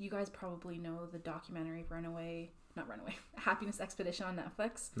 You guys probably know the documentary Happiness Expedition on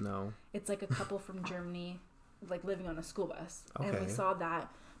Netflix. No. It's like a couple from Germany, like living on a school bus. Okay. And we saw that,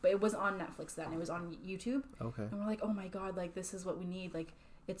 but it was on Netflix then. It was on YouTube. Okay. And we're like, oh my god, like this is what we need. Like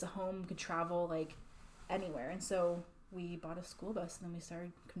it's a home, could travel like anywhere. And so we bought a school bus and then we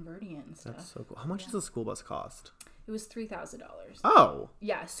started converting it and stuff. That's so cool. How much does a school bus cost? It was $3,000. Oh.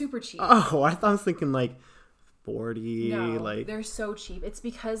 Yeah, super cheap. Oh, I was thinking like 40. No, like they're so cheap. It's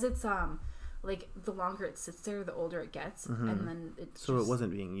because it's like the longer it sits there, the older it gets, and then it's so it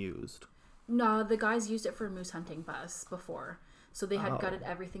wasn't being used. No, the guys used it for a moose hunting bus before. So they had gutted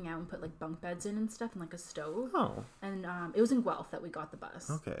everything out and put like bunk beds in and stuff and like a stove. Oh. And it was in Guelph that we got the bus.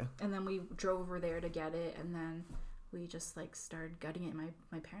 Okay. And then we drove over there to get it, and then we just like started gutting it in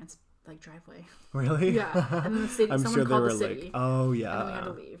my parents' like driveway. Really? Yeah. And then the city, I'm someone sure they called were the city. like, oh yeah. And then we had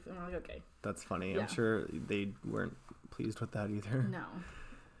to leave. And we're like, okay. That's funny. Yeah. I'm sure they weren't pleased with that either. No.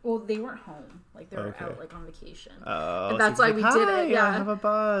 Well, they weren't home. Like they were out like on vacation. Oh, and that's why we did it. Yeah. I have a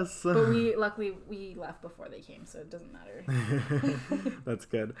bus. But luckily we left before they came, so it doesn't matter. That's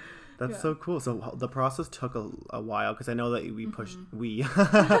good. That's so cool. So the process took a while because I know that we pushed.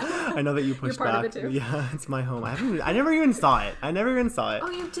 I know that you pushed You're part back. of it too. Yeah, it's my home. I never even saw it. Oh,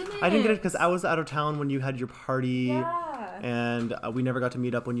 you didn't? I didn't get it because I was out of town when you had your party. Yeah. And we never got to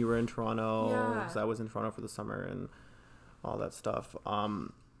meet up when you were in Toronto. Yeah. Because I was in Toronto for the summer and all that stuff.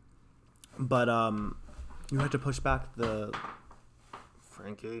 But you had to push back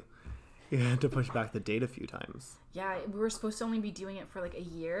Frankie. You had to push back the date a few times. Yeah, we were supposed to only be doing it for like a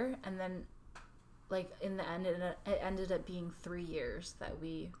year, and then like in the end it ended up being 3 years that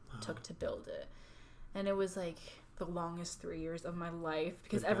we took to build it. And it was like the longest 3 years of my life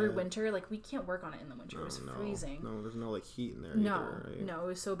because every winter, like we can't work on it in the winter. It was freezing. No, there's no like heat in there either, right? No, it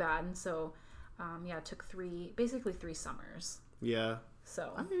was so bad. And so it took basically 3 summers. Yeah.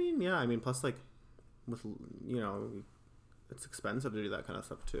 So I mean plus like with it's expensive to do that kind of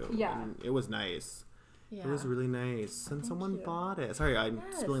stuff too. Yeah. And it was nice. Yeah. It was really nice. And someone you. bought it. Sorry, I'm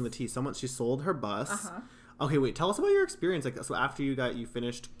spilling the tea. She sold her bus. Uh-huh. Okay, wait, tell us about your experience. Like, so after you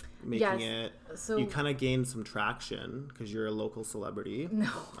finished making it, so you kind of gained some traction because you're a local celebrity. No.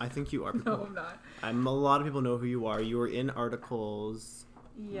 I think you are. People. No, I'm not. A lot of people know who you are. You were in articles.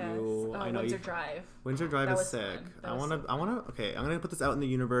 Yes. Windsor Drive. Windsor Drive that is was sick. fun. Okay, I'm gonna put this out in the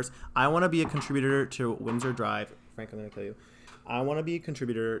universe. I want to be a contributor to Windsor Drive. Frank, I'm gonna kill you. I want to be a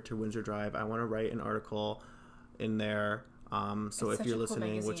contributor to Windsor Drive. I want to write an article in there. So it's if you're cool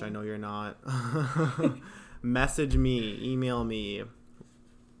listening, magazine. which I know you're not, message me, email me.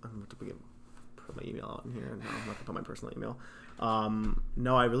 I'm going to put my email out in here. No, I'm not going to put my personal email.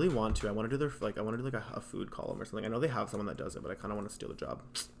 No, I really want to. I want to do a food column or something. I know they have someone that does it, but I kind of want to steal the job.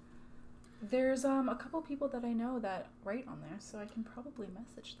 There's a couple people that I know that write on there, so I can probably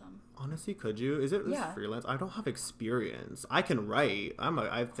message them. Honestly, could you? Is it freelance? I don't have experience. I can write.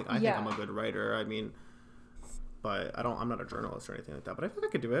 I think I'm a good writer. I mean, but I'm not a journalist or anything like that. But I think I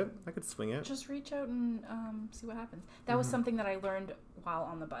could do it. I could swing it. Just reach out and see what happens. That was something that I learned while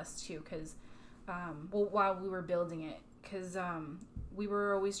on the bus too, because while we were building it, because we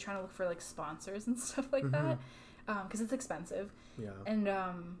were always trying to look for like sponsors and stuff like that. Because it's expensive. Yeah. And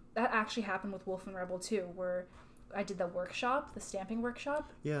that actually happened with Wolf and Rebel too, where I did the stamping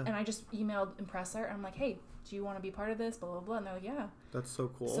workshop. Yeah. And I just emailed Impressart and I'm like, hey, do you want to be part of this? Blah, blah, blah. And they're like, yeah. That's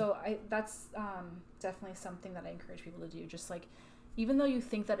so cool. So that's definitely something that I encourage people to do. Just like, even though you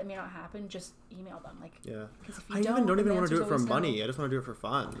think that it may not happen, just email them. Like, yeah. Because if you I don't even want to do it for money. I just want to do it for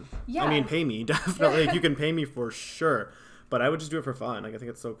fun. Yeah. I mean, pay me definitely. Like, you can pay me for sure, but I would just do it for fun. Like, I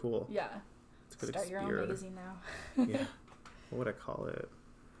think it's so cool. Yeah. Start your own magazine now. Yeah. What would I call it?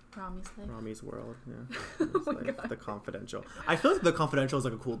 Rami's World. Yeah. It's The Confidential. I feel like The Confidential is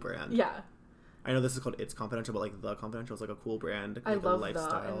like a cool brand. Yeah. I know this is called It's Confidential, but like The Confidential is like a cool brand. I like love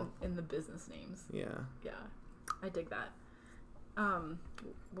lifestyle. in the business names. Yeah. Yeah. I dig that.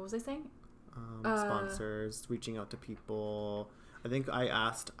 What was I saying? Sponsors, reaching out to people. I think I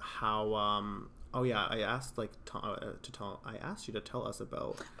asked how Oh yeah, I asked I asked you to tell us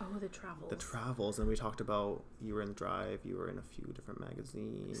about the travels. The travels, and we talked about you were in Drive, you were in a few different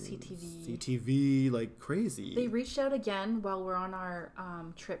magazines, CTV, like crazy. They reached out again while we're on our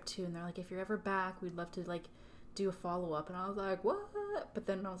trip too, and they're like, if you're ever back, we'd love to like do a follow up. And I was like, what? But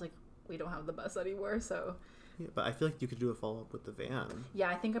then I was like, we don't have the bus anymore, so. Yeah, but I feel like you could do a follow-up with the van. Yeah,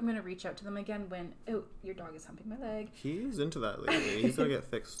 I think I'm going to reach out to them again when... Oh, your dog is humping my leg. He's into that lately. He's going to get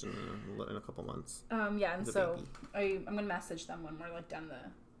fixed in a couple months. Yeah, and so I'm going to message them when we're, like, done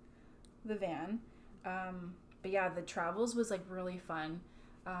the van. But, yeah, the travels was, like, really fun.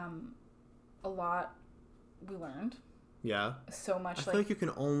 A lot we learned. Yeah. So much. I feel like you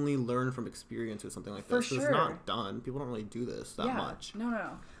can only learn from experience with something like this. For sure. It's not done. People don't really do this that much.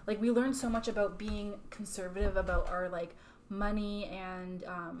 No. Like, we learned so much about being conservative about our, like, money and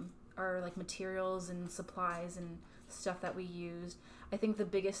our, like, materials and supplies and stuff that we used. I think the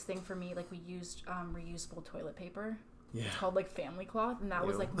biggest thing for me, like, we used reusable toilet paper. Yeah. It's called, like, family cloth, and that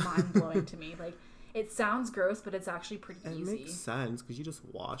was, like, mind-blowing to me. Like, it sounds gross, but it's actually pretty easy. It makes sense, because you just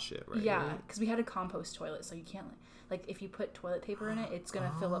wash it, right? Yeah, because we had a compost toilet, so you can't, like, if you put toilet paper in it, it's going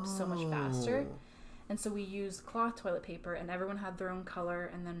to fill up so much faster. And so we used cloth toilet paper, and everyone had their own color.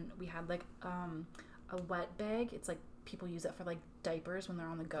 And then we had, like, a wet bag. It's like people use it for, like, diapers when they're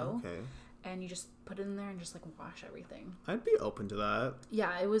on the go. Okay. And you just put it in there and just, like, wash everything. I'd be open to that.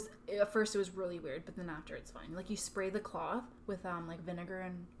 Yeah, at first it was really weird, but then after it's fine. Like, you spray the cloth with, like, vinegar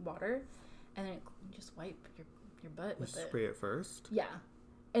and water, and then you just wipe your butt with it. Spray it first? Yeah.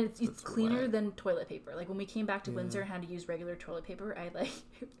 And it's cleaner than toilet paper. Like, when we came back to Windsor and had to use regular toilet paper,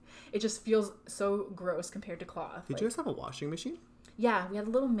 it just feels so gross compared to cloth. Did you guys have a washing machine? Yeah, we had a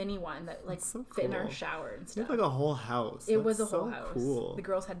little mini one that, like, fit in our shower and stuff. You had, like, a whole house. It was a whole house. Cool. The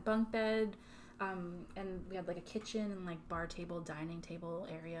girls had bunk bed, and we had, like, a kitchen and, like, bar table, dining table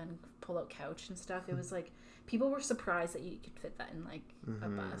area, and pull-out couch and stuff. It was, like, people were surprised that you could fit that in, like, a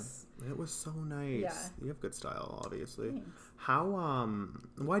bus. It was so nice. Yeah. You have good style, obviously. Thanks. How,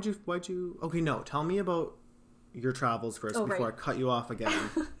 why'd you, okay, no, tell me about your travels first before I cut you off again.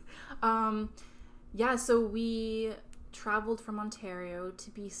 Yeah, so we traveled from Ontario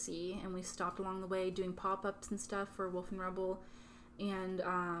to BC, and we stopped along the way doing pop-ups and stuff for Wolf and Rebel, and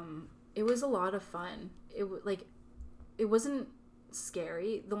it was a lot of fun. It wasn't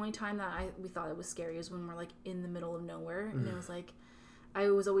scary. The only time that we thought it was scary is when we're, like, in the middle of nowhere, and it was like, I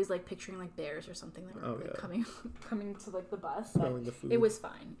was always, like, picturing, like, bears or something that were coming to, like, the bus. But the food. It was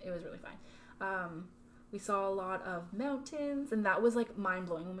fine. It was really fine. We saw a lot of mountains, and that was, like,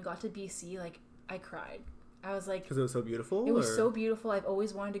 mind-blowing. When we got to BC, like, I cried. I was like... Because it was so beautiful? It was so beautiful. I've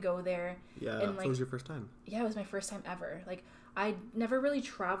always wanted to go there. Yeah, and, like, so it was your first time? Yeah, it was my first time ever. Like, I never really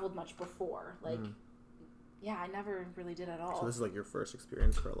traveled much before. Like, yeah, I never really did at all. So this is, like, your first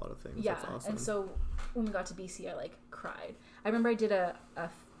experience for a lot of things. Yeah, that's awesome. And so when we got to BC, I, like, cried. I remember I did a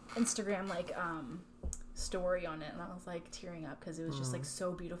Instagram, like, story on it, and I was, like, tearing up because it was just, like,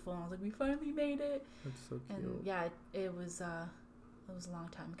 so beautiful. And I was like, we finally made it. That's so cute. And yeah, it was a long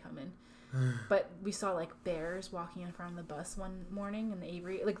time coming. But we saw, like, bears walking in front of the bus one morning, and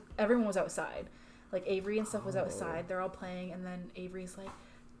Avery, like, everyone was outside. Like, Avery and stuff was outside. They're all playing, and then Avery's like,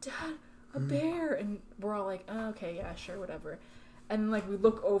 Dad, a bear. And we're all like, oh, okay, yeah, sure, whatever. And, like, we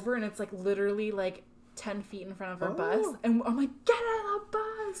look over, and it's, like, literally, like, 10 feet in front of our bus. And I'm like, get out of the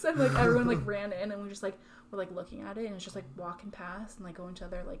bus. And, like, everyone, like, ran in, and we're just, like, we're, like, looking at it, and it's just, like, walking past and, like, going to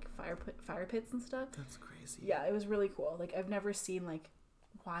other, like, fire pits and stuff. That's crazy. Yeah, it was really cool. Like, I've never seen, like,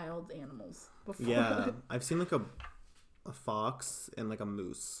 wild animals before. Yeah, I've seen, like, a fox and, like, a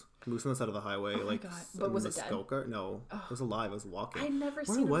moose on the side of the highway. Oh, like, my God. But was Muskoka. It dead? No, it was alive. It was walking. I'd never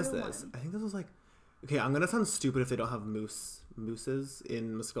seen Where was this? One. I think this was, like, okay, I'm gonna sound stupid if they don't have mooses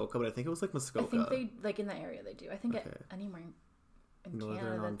in Muskoka, but I think it was, like, Muskoka. I think they, like, in the area they do. I think anywhere in Northern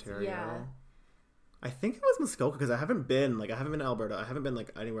Canada, Ontario. Yeah. I think it was Muskoka, because I haven't been to Alberta. I haven't been,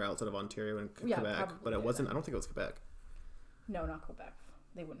 like, anywhere outside of Ontario and Quebec, but it wasn't. I don't think it was Quebec. No, not Quebec.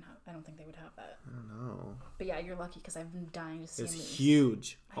 They wouldn't have. I don't think they would have that. I don't know. But yeah, you're lucky because I've been dying to see. It was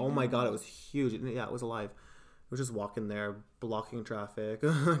huge. Oh my God, it was huge. Yeah, it was alive. It was just walking there, blocking traffic,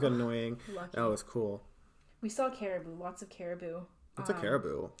 like annoying. Lucky. Oh, it was cool. We saw caribou. Lots of caribou. What's a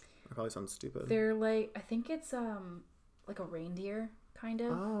caribou? I probably sound stupid. They're like, I think it's like a reindeer kind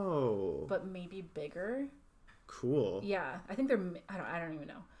of. Oh. But maybe bigger. Cool. Yeah, I think they're. I don't even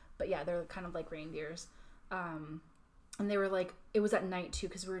know. But yeah, they're kind of like reindeers. And they were like, it was at night too,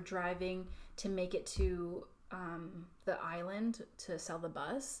 because we were driving to make it to the island to sell the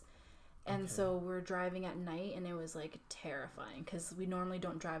bus. And so we're driving at night, and it was like terrifying because we normally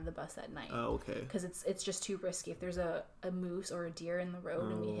don't drive the bus at night. Oh, okay. Because it's just too risky. If there's a moose or a deer in the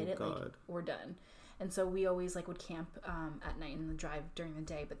road and we hit it, like we're done. And so we always like would camp at night and drive during the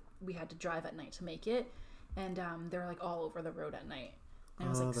day, but we had to drive at night to make it. And they're like all over the road at night, and it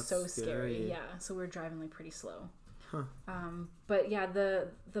was like so scary. Yeah, so we were driving like pretty slow. Huh. But yeah, the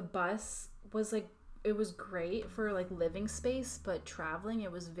bus was like, it was great for like living space, but traveling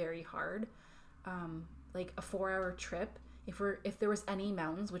it was very hard. Like a 4-hour trip, if there was any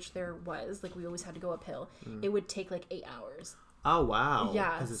mountains, which there was, like we always had to go uphill, it would take like 8 hours. Oh wow.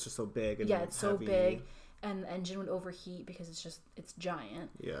 Yeah, because it's just so big. And it's so big, and the engine would overheat because it's giant.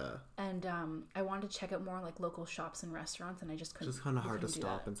 Yeah. And I wanted to check out more like local shops and restaurants, and I just couldn't. Just kind of hard to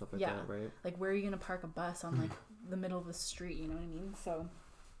stop and stuff like that, right? Like where are you gonna park a bus on like the middle of the street? You know what I mean? So,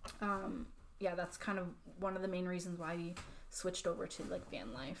 yeah, that's kind of one of the main reasons why we switched over to like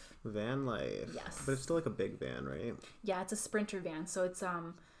van life. Van life. Yes. But it's still like a big van, right? Yeah, it's a Sprinter van, so it's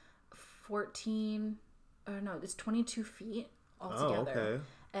 22 feet altogether. Oh, okay.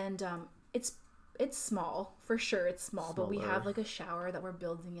 And it's small for sure. It's small, but we have like a shower that we're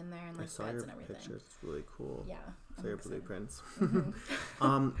building in there and like beds and everything. Pictures. It's really cool. Yeah. So your blueprints.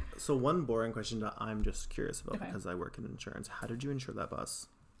 So one boring question that I'm just curious about because I work in insurance. How did you insure that bus?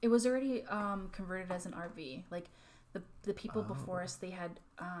 It was already converted as an RV. Like the people before us, they had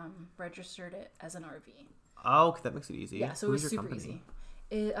registered it as an RV. Oh, okay, that makes it easy. Yeah, so it was super easy.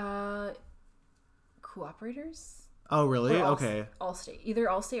 Cooperators. Oh, really? Okay. Allstate. Either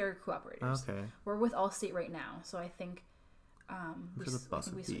Allstate or Cooperators. Okay. We're with Allstate right now, so I think I'm sure the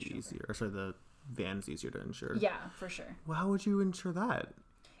bus would be easier. Or sorry, the van's easier to insure. Yeah, for sure. Well, how would you insure that?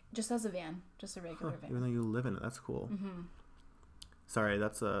 Just as a van. Just a regular van. Even though you live in it. That's cool. Mm-hmm. Sorry,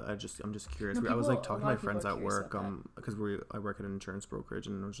 that's I'm just curious. No, I was like talking to my friends at work because I work at an insurance brokerage,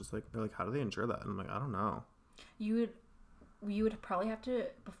 and I was just like, they're like, how do they insure that? And I'm like, I don't know. You would probably have to,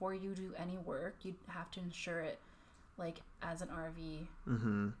 before you do any work, you'd have to insure it like as an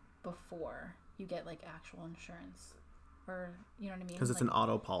RV before you get like actual insurance, or you know what I mean? Because it's like, an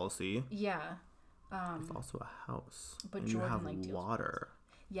auto policy. Yeah. It's also a house, but and Jordan, you have water.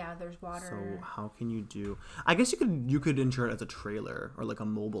 Yeah, there's water. So how can you do? I guess you could insure it as a trailer or like a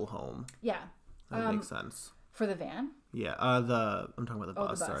mobile home. Yeah, that makes sense. For the van. Yeah, I'm talking about the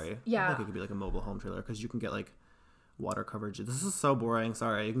bus. The bus. Sorry. Yeah, I think it could be like a mobile home trailer because you can get like water coverage. This is so boring.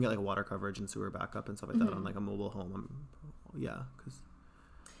 Sorry, you can get like water coverage and sewer backup and stuff like that on like a mobile home. Yeah, because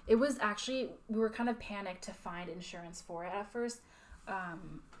it was actually, we were kind of panicked to find insurance for it at first,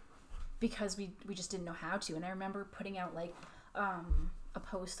 because we just didn't know how to. And I remember putting out like a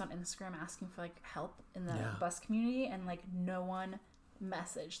post on Instagram asking for like help in the bus community, and like no one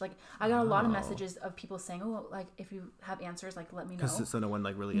messaged. Like I got a lot of messages of people saying, oh, like if you have answers, like let me know. So no one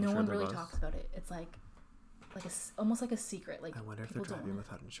like really insured their bus. No one really talks about it. It's like almost like a secret. Like I wonder if they're driving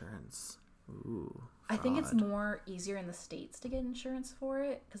without insurance. Ooh, I think it's more easier in the States to get insurance for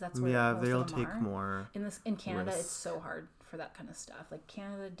it because that's where most they'll of them take are. more. In Canada, it's so hard for that kind of stuff. Like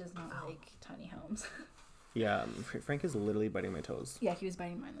Canada does not like tiny homes. Yeah, Frank is literally biting my toes. Yeah, he was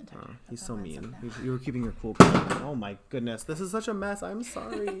biting mine the entire time. He's so mean. You were keeping your cool. Oh my goodness, this is such a mess. I'm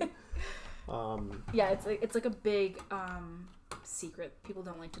sorry. Yeah, it's like a big secret. People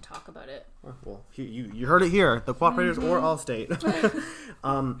don't like to talk about it. Well, you heard it here. The Cooperators or Allstate.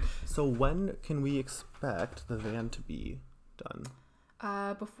 So when can we expect the van to be done?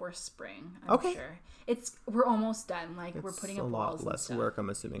 Before spring, I'm sure. We're almost done. Like we're putting up walls. It's a lot less and work, I'm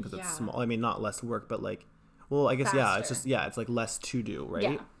assuming, because it's small. I mean, not less work, but like, well, I guess faster. It's just it's like less to do, right?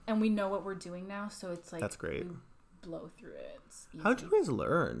 Yeah, and we know what we're doing now, so it's like that's great. We blow through it. It's easy. How did you guys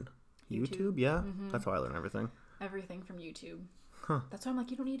learn? YouTube? Yeah, that's how I learn everything. Everything from YouTube. That's why I'm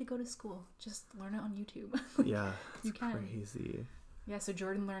like, you don't need to go to school. Just learn it on YouTube. Yeah, you can. Crazy. Yeah, so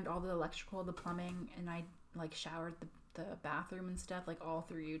Jordan learned all the electrical, the plumbing, and I like showered the bathroom and stuff like all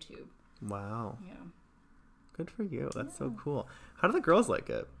through YouTube. Wow. Yeah. Good for you. That's so cool. How do the girls like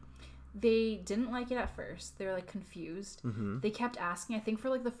it? They didn't like it at first. They were like confused. They kept asking. I think for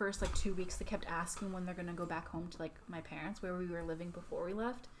like the first like 2 weeks, they kept asking when they're gonna go back home to like my parents where we were living before we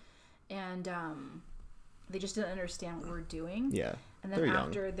left, and they just didn't understand what we were doing. Yeah. And then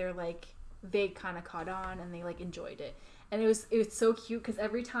after they're like they kind of caught on and they like enjoyed it. And it was so cute because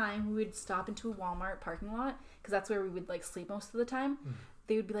every time we would stop into a Walmart parking lot, because that's where we would like sleep most of the time,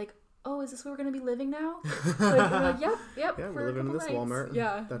 they would be like, oh, is this where we're going to be living now? Like, we're like, yep. Yeah, we're living in this nights. Walmart.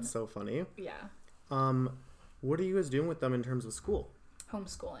 Yeah. That's so funny. Yeah. What are you guys doing with them in terms of school?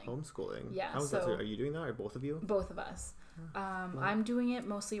 Homeschooling. Homeschooling. Yeah. How is that? Are you doing that, or both of you? Both of us. I'm doing it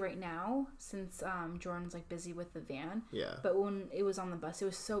mostly right now since Jordan's like busy with the van. Yeah. But when it was on the bus, it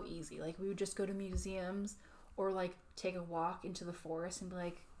was so easy. Like we would just go to museums or like take a walk into the forest and be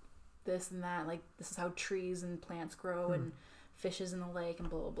like this and that. Like this is how trees and plants grow and fishes in the lake and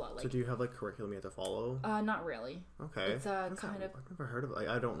blah blah blah. Like, so do you have like curriculum you have to follow? Not really. Okay. It's kind of. I've never heard of it.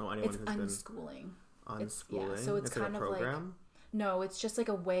 I don't know anyone It's who's unschooling. been unschooling. So it's kind like a of program? like no, it's just like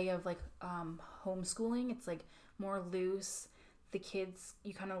a way of like homeschooling. It's like more loose. The kids,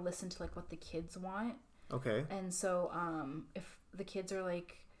 you kind of listen to like what the kids want. Okay. And so if the kids are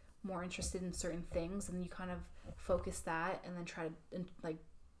like more interested in certain things, then you kind of focus that and then try to like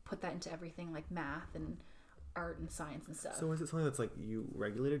put that into everything like math and art and science and stuff. So is it something that's like you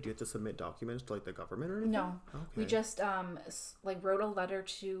regulated? Do you have to submit documents to like the government or anything? No. Okay. We just like wrote a letter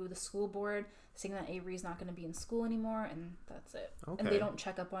to the school board saying that Avery's not going to be in school anymore, and that's it. Okay. And they don't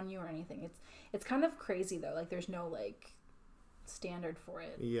check up on you or anything. It's kind of crazy though. Like there's no like standard for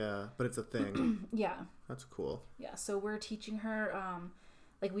it. Yeah, but it's a thing. Yeah. That's cool. Yeah. So we're teaching her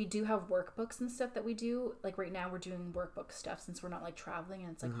like we do have workbooks and stuff that we do. Like right now we're doing workbook stuff since we're not like traveling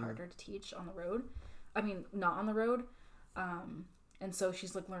and it's like harder to teach on the road. I mean, not on the road. And so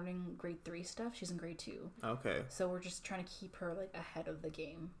she's like learning grade 3 stuff. She's in grade 2. Okay. So we're just trying to keep her like ahead of the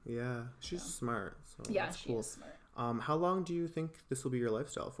game. Yeah, she's smart. So Yeah, that's she cool. is smart. How long do you think this will be your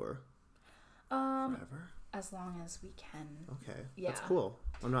lifestyle for? Forever? As long as we can. Okay. Yeah. That's cool.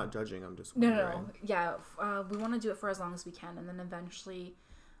 I'm not judging. I'm just No. wondering. Yeah, we want to do it for as long as we can, and then eventually,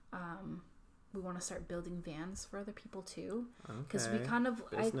 we want to start building vans for other people too. Because we kind of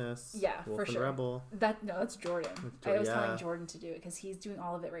business. Yeah, Wolf for and sure. Rebel. That's Jordan. I was yeah. telling Jordan to do it because he's doing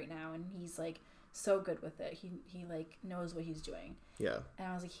all of it right now, and he's like so good with it. He like knows what he's doing. Yeah. And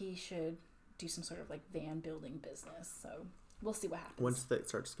I was like, he should do some sort of like van building business. So we'll see what happens. Once that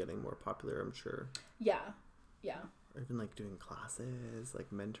starts getting more popular, I'm sure. Yeah. Or even like doing classes,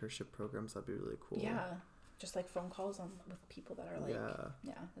 like mentorship programs, that'd be really cool. Yeah. Just like phone calls with people that are like,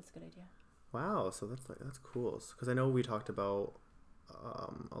 yeah, that's a good idea. Wow, so that's cool. Because I know we talked about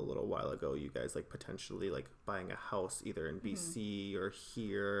a little while ago, you guys like potentially like buying a house either in BC or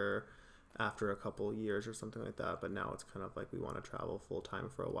here after a couple years or something like that. But now it's kind of like we want to travel full time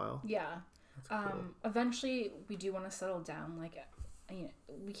for a while. Yeah. That's cool. Eventually we do want to settle down. Like,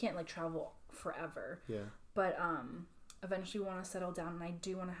 we can't like travel forever. Yeah. But eventually we want to settle down, and I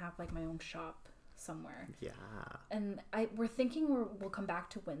do want to have like my own shop somewhere. Yeah. And we're thinking we'll come back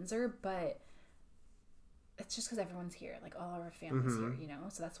to Windsor, but it's just because everyone's here, like all our family's here, you know.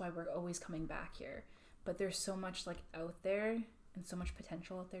 So that's why we're always coming back here. But there's so much like out there and so much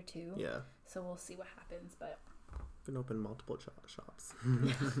potential out there too. Yeah. So we'll see what happens. But We can open multiple shops.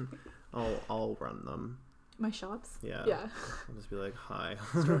 I'll run them. my shops. Yeah. Yeah. I'll just be like, hi.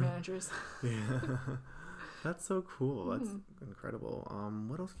 Store managers. Yeah. That's so cool. That's incredible.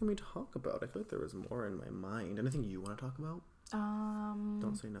 What else can we talk about? I feel like there was more in my mind. Anything you want to talk about?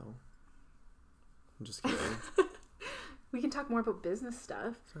 Don't say no. I'm just kidding. We can talk more about business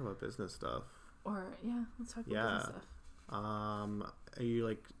stuff. Let's talk about business stuff. Or let's talk about business stuff. Are you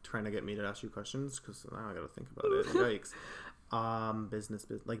like trying to get me to ask you questions? Because now I got to think about it. Yikes.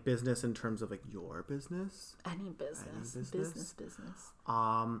 Business in terms of like your business. Any business. Business.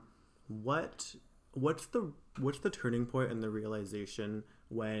 What's the turning point and the realization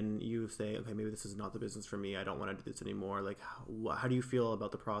when you say, okay, maybe this is not the business for me, I don't want to do this anymore? Like, how do you feel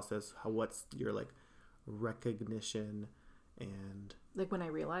about the process? What's your like recognition and like when I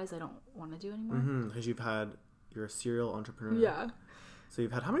realize I don't want to do anymore? Because you're a serial entrepreneur. Yeah. So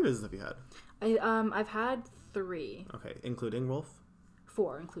how many businesses have you had? I've had 3. Okay, including Wolf.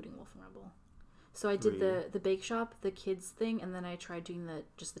 4, including Wolf and Rebel. So I did the bake shop, the kids thing, and then I tried doing the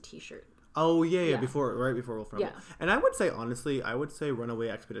t-shirt. Oh yeah. Yeah. Before Wolf and Rebel. Yeah. And I would say honestly, Runaway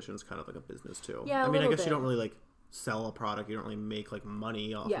Expedition is kind of like a business too. Yeah. I mean, I guess you don't really like sell a product, you don't really make like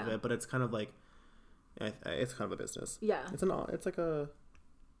money off of it, but it's kind of like it's kind of a business. Yeah. It's like a.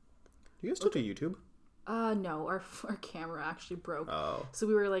 Do you guys still do YouTube? No, our camera actually broke. Oh. So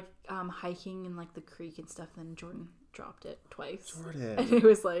we were like hiking in like the creek and stuff, and then Jordan dropped it twice. Jordan. And it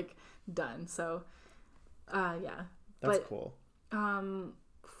was like done. So yeah. That's cool.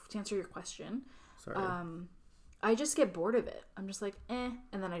 To answer your question, sorry. I just get bored of it. I'm just like, and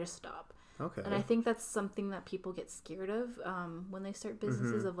then I just stop. Okay. And I think that's something that people get scared of when they start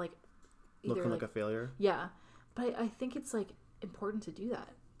businesses of like either looking like a failure. Yeah. But I think it's like important to do that.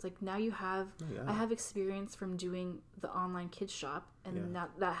 It's like now you have I have experience from doing the online kids shop, and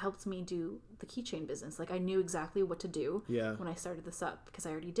that helped me do the keychain business. Like I knew exactly what to do when I started this up because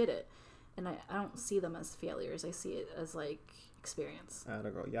I already did it. and I don't see them as failures. I see it as like experience.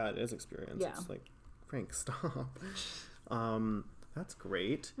 Girl. Yeah, it is experience. Yeah. It's like, Frank, stop. That's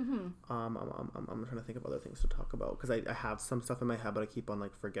great. I'm trying to think of other things to talk about because I have some stuff in my head, but I keep on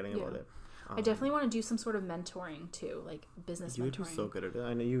like forgetting about it. I definitely want to do some sort of mentoring too, like business mentoring. You're so good at it.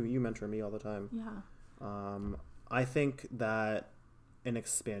 I know you mentor me all the time. Yeah. I think that an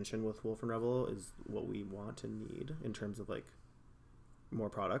expansion with Wolf and Rebel is what we want and need in terms of like more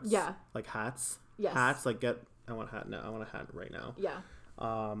products. Yeah. Like hats. Yes. Hats. Like I want a hat now. I want a hat right now. Yeah.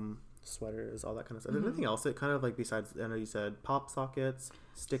 Sweaters, all that kind of stuff. Anything else? It kind of like besides, I know you said pop sockets,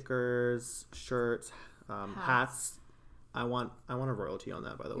 stickers, shirts, hats. I want a royalty on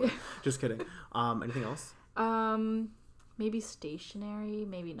that, by the way. Just kidding. Anything else? Maybe stationery,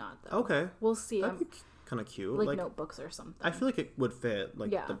 maybe not though. Okay. We'll see. That'd be kind of cute. Like notebooks or something. I feel like it would fit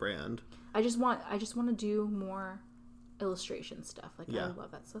the brand. I just want to do more illustration stuff. Like I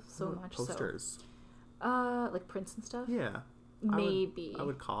love that stuff so much. Posters. So, like prints and stuff. Yeah. Maybe. I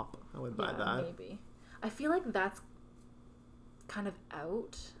would cop. I would buy that. Maybe. I feel like that's kind of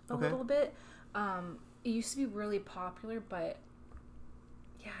out a little bit. It used to be really popular, but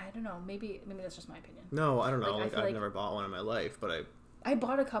yeah, I don't know. Maybe that's just my opinion. No, I don't know. Like I've never bought one in my life, but I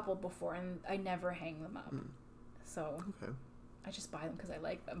bought a couple before, and I never hang them up. So I just buy them because I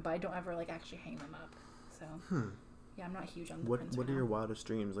like them, but I don't ever like actually hang them up. So yeah, I'm not huge on the prints. What are your wildest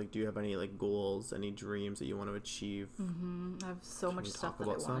dreams? Like, do you have any like goals, any dreams that you want to achieve? I have so much stuff that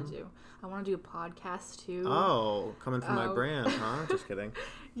I want to do. I want to do a podcast too. Oh, coming from my brand, huh? Just kidding.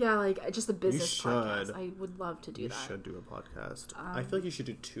 Yeah, like just a business podcast. I would love to do that. You should do a podcast. I feel like you should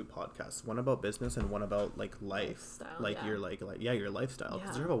do 2 podcasts. One about business and one about like life. Lifestyle, your your lifestyle.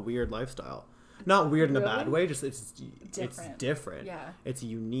 Because you have a weird lifestyle. Not weird in a bad way. Just it's different. Yeah. It's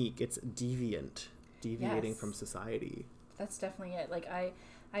unique. It's deviating from society. That's definitely it. Like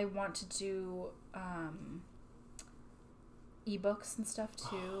I want to do ebooks and stuff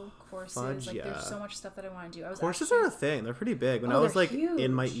too. Courses. There's so much stuff that I want to do. Courses are a thing. They're pretty big. When I was like huge.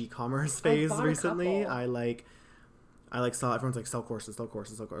 In my e-commerce phase recently, I saw everyone's like sell courses.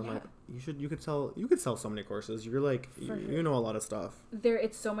 Yeah. I'm like, you could sell so many courses. You're like you know a lot of stuff.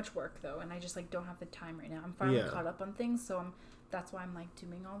 It's so much work though, and I just like don't have the time right now. I'm finally caught up on things, so that's why I'm like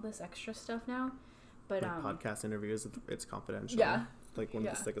doing all this extra stuff now. But podcast interviews, it's confidential. Yeah. Like one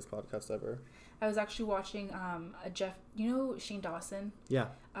of the sickest podcasts ever. I was actually watching Shane Dawson? Yeah.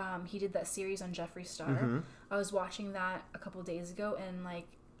 He did that series on Jeffree Star. I was watching that a couple days ago, and like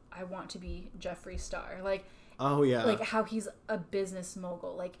I want to be Jeffree Star. Like oh yeah. Like how he's a business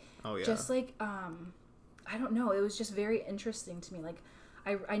mogul. Like just like I don't know, it was just very interesting to me. Like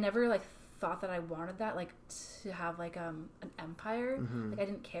I never like thought that I wanted that, like to have like an empire. Like I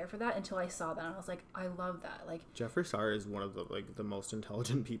didn't care for that until I saw that, and I was like, I love that. Like Jeffree Star is one of the most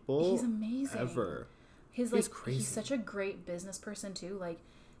intelligent people. He's amazing ever. He's crazy. He's such a great business person too. Like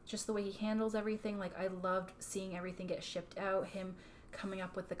just the way he handles everything. Like I loved seeing everything get shipped out. Him coming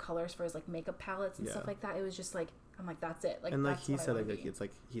up with the colors for his like makeup palettes and stuff like that. It was just like I'm like that's it. Like and like that's he said, like it's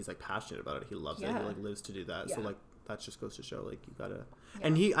like he's like passionate about it. He loves it. He like lives to do that. So like. That just goes to show, like, you gotta... Yeah.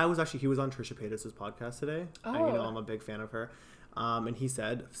 And he was on Trisha Paytas' podcast today. Oh. I'm a big fan of her. And he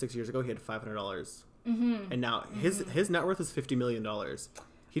said 6 years ago he had $500. And now his net worth is $50 million.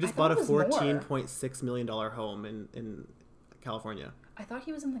 He just bought a $14.6 million home in California. I thought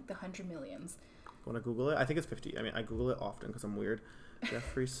he was in, like, the 100 millions. Want to Google it? I think it's 50. I mean, I Google it often because I'm weird.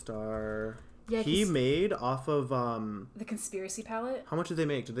 Jeffree Star... Yeah, he made off of... the Conspiracy Palette? How much did they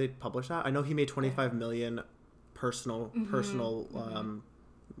make? Did they publish that? I know he made $25 million... personal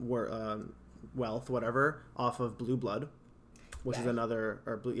wealth, whatever, off of Blue Blood, which is another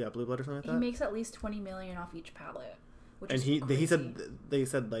Blue Blood or something like that. He makes at least $20 million off each palette, which and is crazy. They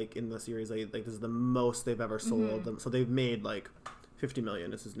said like in the series like this is the most they've ever sold them. So they've made like $50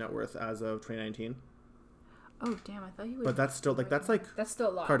 million. This is net worth as of 2019. Oh damn! I thought he would. But that's still that's still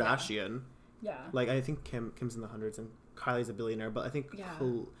a lot. Kardashian. Yeah. Like I think Kim's in the hundreds and Kylie's a billionaire, but I think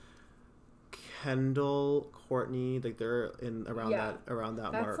Kendall, Courtney, like they're in around that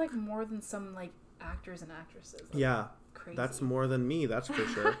mark. That's like more than some like actors and actresses. Like, yeah, crazy. That's more than me. That's for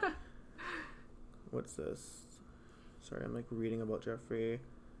sure. What's this? Sorry, I'm like reading about Jeffree.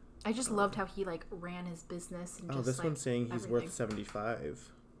 I just loved how he like ran his business. And this one's saying he's worth 75,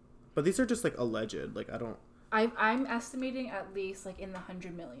 but these are just like alleged. Like I don't. I'm estimating at least like in the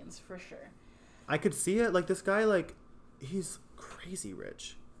 100 millions for sure. I could see it. Like this guy, like he's crazy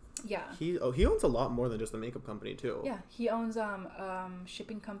rich. Yeah. He owns a lot more than just a makeup company too. Yeah, he owns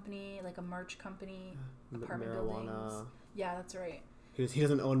shipping company, like a merch company, apartment buildings. Yeah, that's right. He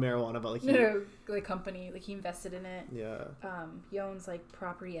doesn't own marijuana, but like no, like company, like he invested in it. Yeah. He owns like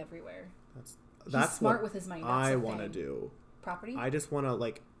property everywhere. That's smart what with his money. That's I the want to thing. do. Property? I just want to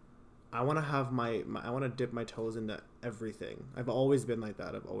like, I want to have I want to dip my toes into everything. I've always been like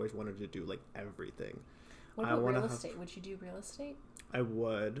that. I've always wanted to do like everything. What about real estate? Would you do real estate? I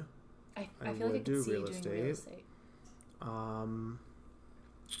would. I feel like I could see you doing real estate.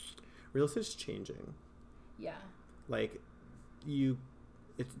 Real estate's changing. Yeah. Like,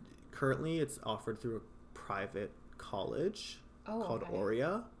 currently it's offered through a private college called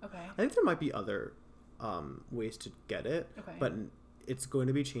Aurea. Okay. I think there might be other ways to get it, but it's going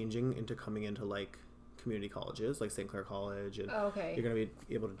to be changing into coming into like community colleges, like St. Clair College, and you're going to be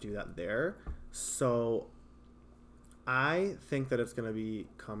able to do that there. So I think that it's going to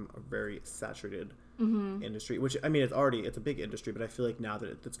become a very saturated industry, which, I mean, it's a big industry, but I feel like now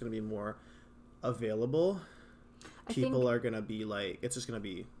that it's going to be more available, people are going to be like, it's just going to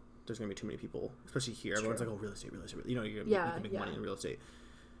be, there's going to be too many people, especially here. Everyone's like, oh, real estate. You know, you can make money in real estate.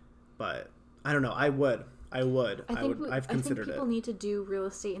 But I don't know. I've considered it. People need to do real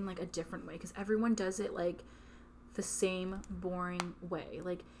estate in like a different way, because everyone does it like the same boring way.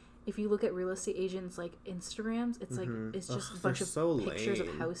 Like, if you look at real estate agents like Instagrams, it's like it's just a bunch of pictures of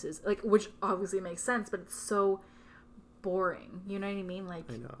houses, like, which obviously makes sense, but it's so boring. You know what I mean? Like,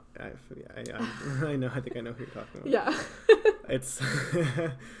 I know. I know. I think I know who you're talking about. Yeah. It's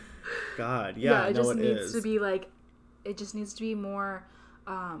God. Yeah. It just needs to be like, it just needs to be more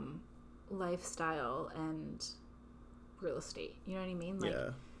lifestyle and real estate. You know what I mean? Like, yeah.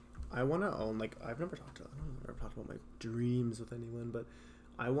 I want to own, like, I've never talked about my dreams with anyone, but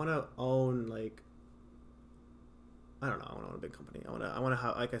I want to own, like, I don't know, I want to own a big company. I want to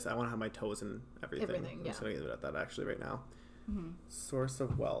have, like I said, I want to have my toes in everything. I'm just going to leave it at that actually right now. Source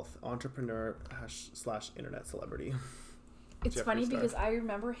of wealth, entrepreneur / internet celebrity. It's Jeffree funny Star. Because I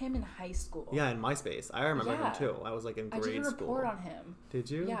remember him in high school. Yeah, in MySpace. I remember him too. I was like in grade school. I did a report on him. Did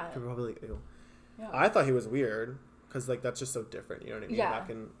you? Yeah. People probably like, ew. Yeah. I thought he was weird because like that's just so different. You know what I mean? Yeah. Back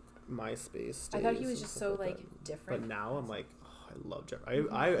in MySpace days, I thought he was just so like different. But now I'm like, oh, I love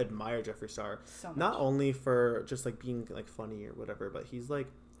Jeffree. I admire Jeffree Star so much. Not only for just like being like funny or whatever, but he's like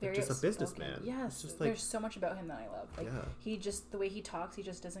just a businessman. Yes, just, like, there's so much about him that I love. Like he just, the way he talks, he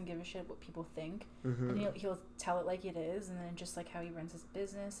just doesn't give a shit what people think, and he'll tell it like it is, and then just like how he runs his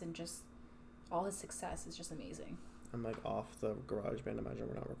business and just all his success is just amazing. I'm like off the GarageBand. Imagine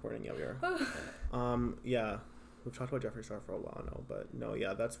we're not recording yet. We are. Yeah, we've talked about Jeffree Star for a while now, but no,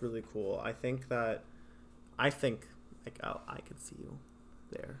 yeah, that's really cool. I think like I could see you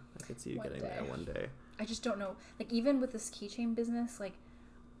there. I could see you getting there one day. I just don't know. Like, even with this keychain business, like,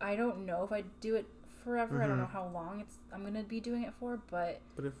 I don't know if I'd do it forever. I don't know how long I'm gonna be doing it for, but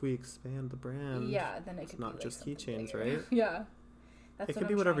if we expand the brand, then it could not be just like keychains, bigger. right? Yeah, it could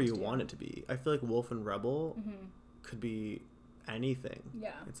be whatever you want it to be. I feel like Wolf and Rebel could be anything.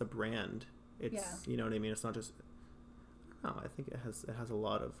 Yeah, it's a brand. It's you know what I mean. It's not just. No, I think it has a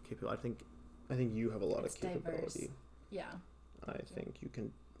lot of capability. I think you have a lot of capability. Diverse. Yeah, I think you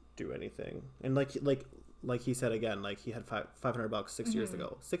can do anything, and like he said again, like he had $500 6 years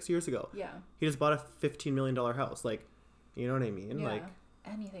ago. 6 years ago. Yeah. He just bought a $15 million house. Like, you know what I mean? Yeah. Like,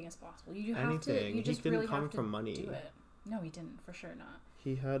 anything is possible. You have to. You just didn't really come have to from money. Do it. No, he didn't. For sure not.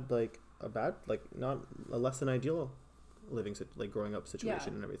 He had like a bad, like not a less than ideal living, like growing up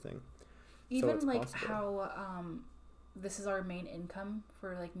situation and everything. Even so like possible. How this is our main income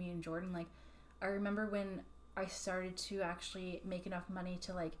for like me and Jordan. Like, I remember when I started to actually make enough money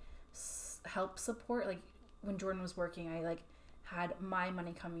to like help support, like when Jordan was working, I like had my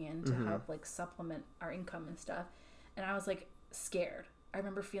money coming in to help like supplement our income and stuff, and I was like scared. I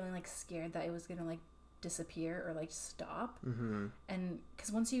remember feeling like scared that it was gonna like disappear or like stop, and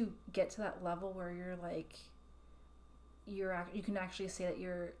because once you get to that level where you're like you can actually say that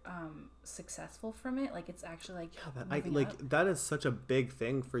you're successful from it, like it's actually like that is such a big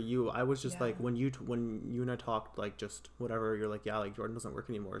thing for you. I was just like when you and I talked, like just whatever, you're like, yeah, like Jordan doesn't work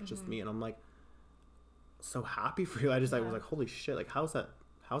anymore, it's just me, and I'm like so happy for you. I just I was like, holy shit, like how's that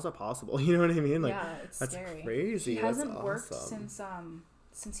possible? You know what I mean? Like it's that's scary. Crazy. He hasn't worked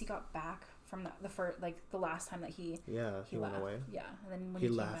since he got back from the first, like the last time that he went away. Yeah, and then when he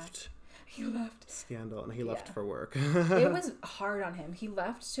came left. Back, he left. Scandal, and he left for work. It was hard on him. He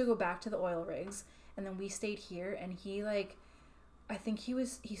left to go back to the oil rigs, and then we stayed here, and he like, I think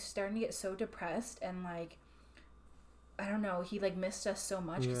he's starting to get so depressed, and like, I don't know, he like missed us so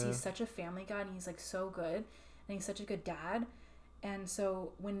much because he's such a family guy, and he's like so good, and he's such a good dad, and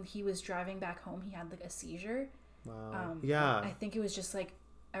so when he was driving back home, he had like a seizure. Wow. I think it was just like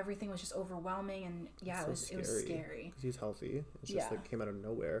everything was just overwhelming, and it was scary because he's healthy. It's just like came out of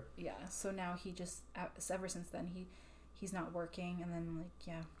nowhere. So now he just ever since then he's not working, and then like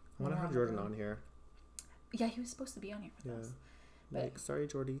I want to have Jordan on here. Yeah, he was supposed to be on here with us. But... Like, sorry,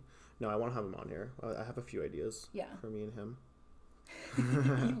 Jordy. No, I want to have him on here. I have a few ideas. For me and him.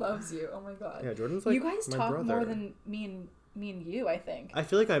 He loves you. Oh my god. Yeah, Jordan's like you guys my talk brother. more than me and you, I think. I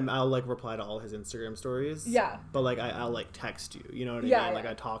feel like I'll like reply to all his Instagram stories. Yeah. But like I'll like text you. You know what I mean? Yeah. Like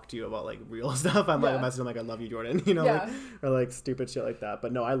I talk to you about like real stuff. I'm like messaging like I love you, Jordan. You know, like, or like stupid shit like that.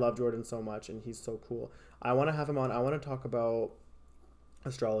 But no, I love Jordan so much, and he's so cool. I want to have him on. I want to talk about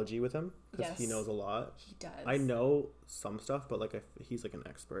astrology with him because he knows a lot. He does. I know some stuff, but like he's like an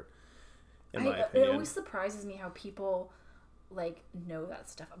expert. In my opinion, it always surprises me how people like know that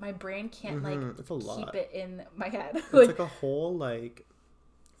stuff. My brain can't it's a lot. keep it in my head. It's like a whole like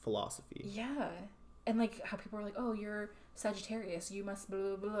philosophy. Yeah, and like how people are like, "Oh, you're Sagittarius. You must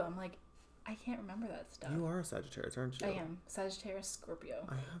blah blah blah." I'm like, I can't remember that stuff. You are a Sagittarius, aren't you? I am Sagittarius, Scorpio.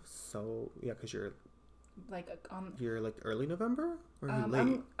 I have because you're like you're like early November or are you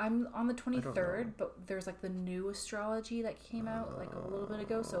late? I'm on the 23rd, but there's like the new astrology that came out like a little bit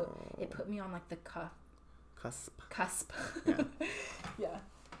ago, so it put me on like the cusp. Yeah. Yeah.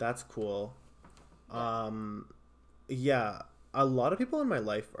 That's cool. Yeah, a lot of people in my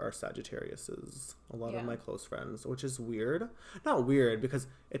life are Sagittariuses. A lot of my close friends, which is weird. Not weird because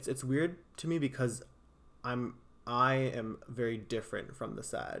it's weird to me because I am very different from the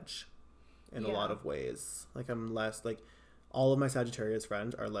Sag in a lot of ways. Like I'm less like all of my Sagittarius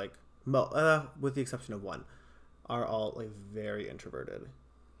friends are like with the exception of one are all like very introverted.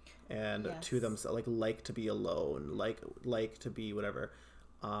 And to them, like to be alone, like to be whatever.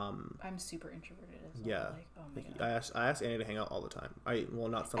 I'm super introverted as well. Yeah. Like, oh my God. I ask Annie to hang out all the time.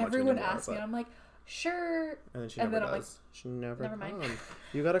 Not so much Everyone anymore, asks me, and I'm like, sure. And then she never does. I'm like, she never never mind.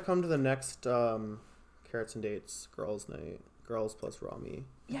 You got to come to the next Carrots and Dates girls' night. Girls plus Rami.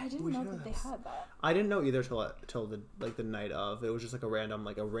 Yeah, I didn't know that they had that. I didn't know either till the night of. It was just like a random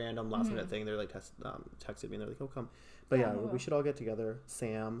last minute thing. They're like texted me and they're like, "Oh, come." But yeah, we should all get together.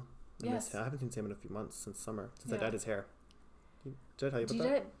 Sam. Yes. I haven't seen Sam in a few months since summer I dyed his hair. Did I tell you about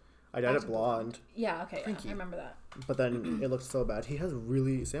that? I dyed it blonde. Yeah, okay. Yeah, I remember that. But then it looked so bad.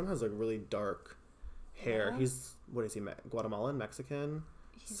 Sam has like really dark hair. Yeah. He's, what is he, Guatemalan, Mexican,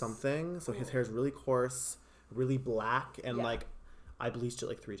 something. So his hair is really coarse, really black, and like I bleached it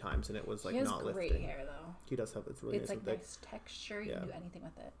like 3 times and it was like not lifting. He has great hair though. He does have, it's really nice. It's like nice texture. You can do anything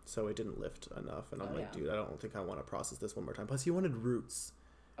with it. So it didn't lift enough, and I'm like, dude, I don't think I want to process this one more time. Plus he wanted roots.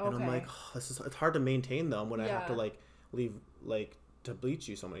 And I'm like, it's hard to maintain them when I have to like leave like to bleach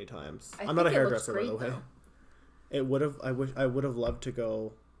you so many times. I'm not a hairdresser, by the way. It would have. I would have loved to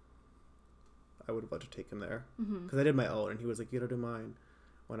go. I would have loved to take him there because I did my own, and he was like, "You gotta do mine."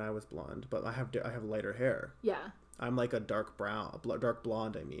 When I was blonde, but I have lighter hair. Yeah. I'm like a dark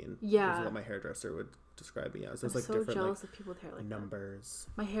blonde. I mean, yeah, is what my hairdresser would describe me as. So I'm like so different, jealous like, of people with hair like numbers.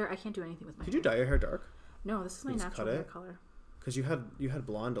 That. My hair, I can't do anything with my hair. Did you dye your hair dark? No, this is my natural hair color. Because you had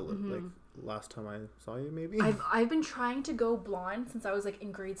blonde a little, like last time I saw you, maybe. I've been trying to go blonde since I was like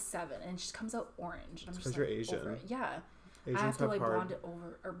in grade 7, and it just comes out orange. It's because you're Asian. Yeah, Asians I have to like hard... dye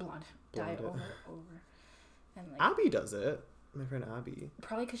it over. And like Abby does it. My friend Abby.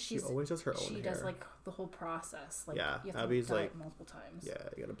 Probably because she always does her own hair. She does like the whole process. Like, yeah, you have Abby's to dye like it multiple times. Yeah,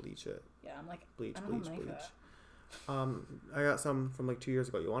 you gotta bleach it. Yeah, I'm like bleach. That. I got some from like 2 years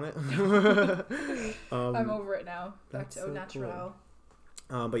ago. You want it? I'm over it now. Back to au naturel.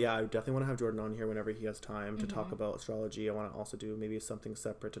 Cool. But yeah, I definitely want to have Jordan on here whenever he has time to talk about astrology. I want to also do maybe something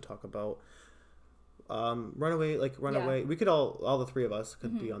separate to talk about runaway. We could all the 3 of us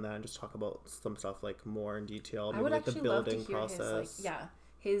could be on that and just talk about some stuff like more in detail. Maybe like the building process.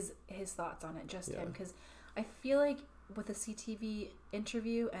 His thoughts on it, just him, because I feel like with the CTV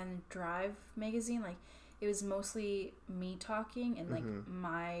interview and Drive magazine, like it was mostly me talking and like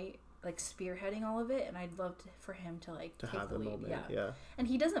my like spearheading all of it, and I'd love for him to like take have the lead. Moment. Yeah, and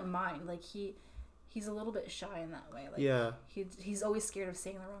he doesn't mind. Like he's a little bit shy in that way. Like he's always scared of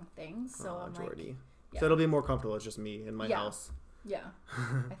saying the wrong things. So I'm Jordy. So it'll be more comfortable. It's just me in my house. Yeah,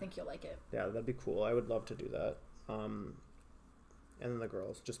 I think you'll like it. Yeah, that'd be cool. I would love to do that. And then the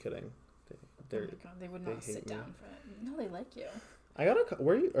girls, just kidding. Oh my God, they would not sit down for it. No, they like you.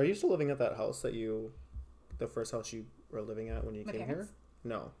 Are you still living at that house the first house you were living at when you came here?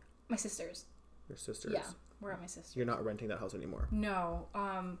 No. My sisters. Your sisters? Yeah, we're at my sisters. You're not renting that house anymore? No.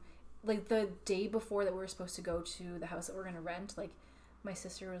 Like the day before that we were supposed to go to the house that we're gonna rent, like my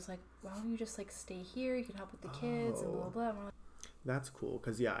sister was like, "Why don't you just like stay here? You can help with the kids and blah blah blah." That's cool,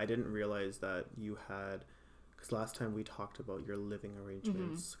 because I didn't realize that you had, Because last time we talked about your living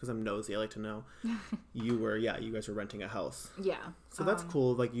arrangements, because I'm nosy, I like to know. You guys were renting a house. Yeah. So that's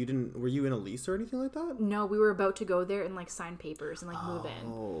cool. Like, were you in a lease or anything like that? No, we were about to go there and like sign papers and like move in.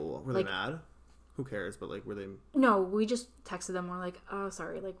 Oh, were they mad? Who cares? But like, were they? No, we just texted them. We're like, oh,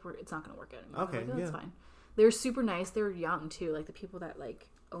 sorry, like it's not gonna work out anymore. Okay, like, that's fine. They were super nice. They were young too, like the people that like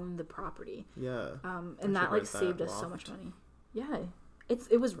owned the property. Yeah. And that like saved us so much money. Yeah.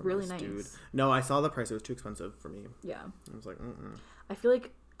 It was really nice. Dude. No, I saw the price. It was too expensive for me. Yeah. I was like, I feel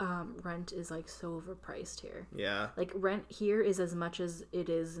like rent is like so overpriced here. Yeah. Like rent here is as much as it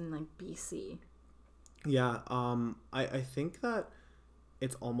is in like BC. Yeah. I think that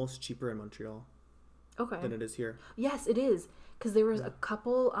it's almost cheaper in Montreal. Okay. Than it is here. Yes, it is. Because there was a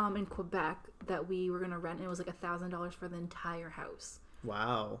couple in Quebec that we were gonna rent, and it was like $1,000 for the entire house.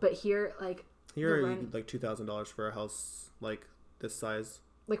 Wow. But here, like like $2,000 for a house like this size,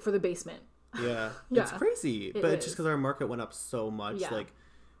 like for the basement. Yeah. It's crazy. But it's just because our market went up so much, like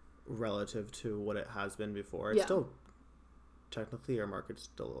relative to what it has been before. It's still technically our market's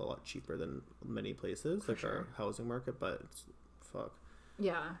still a lot cheaper than many places, like our housing market. But it's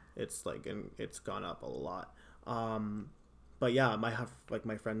it's like it's gone up a lot. But yeah,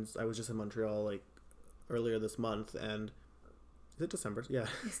 my friends. I was just in Montreal like earlier this month, and is it December? Yeah,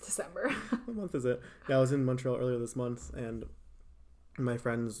 it's December. What month is it? Yeah, I was in Montreal earlier this month, and my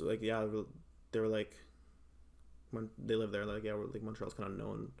friends like they were like when they live there, like like Montreal's kind of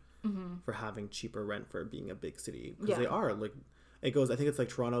known for having cheaper rent for being a big city, because they are like it goes. I think it's like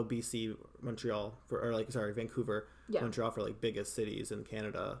Toronto, BC, Montreal Vancouver, Montreal for like biggest cities in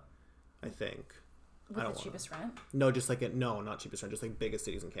Canada, I think. With the cheapest rent? No, just like not cheapest rent, just like biggest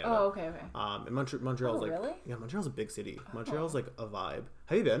cities in Canada. Oh, okay. And Montreal's like really? Yeah, Montreal's a big city. Montreal's like a vibe.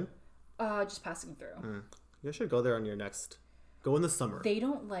 Have you been? Just passing through. You should go there on your next. Go in the summer. They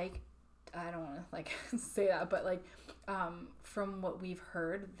don't like. I don't want to like say that, but like, from what we've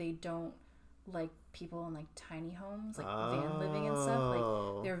heard, they don't like people in like tiny homes, like van living and stuff.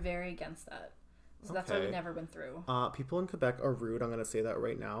 Like they're very against that. So that's why we've never been through. People in Quebec are rude. I'm going to say that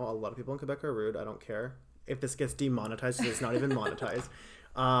right now. A lot of people in Quebec are rude. I don't care. If this gets demonetized, because it's not even monetized.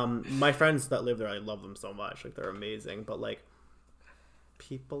 My friends that live there, I love them so much. Like, they're amazing. But, like,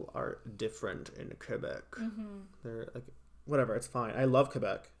 people are different in Quebec. They're, like, whatever. It's fine. I love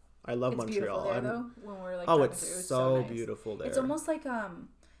Quebec. I love Montreal. There, though, when we're, like, it's so nice. Beautiful there. It's almost like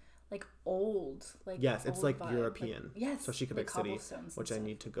old. Like yes, it's like vibe. European. Like, yes. Especially Quebec City, which I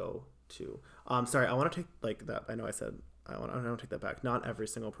need to go to. Sorry, I want to take like that. I know I said I want to take that back. Not every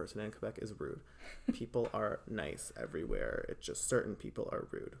single person in Quebec is rude. People are nice everywhere. It's just certain people are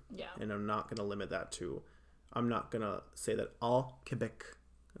rude. Yeah. And I'm not gonna limit that to. I'm not gonna say that all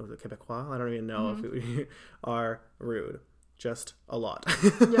Quebecois. I don't even know if we are rude. Just a lot.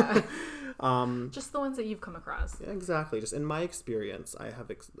 Yeah. Just the ones that you've come across. Yeah, exactly. Just in my experience,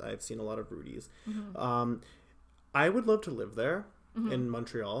 I've seen a lot of rudies. I would love to live there in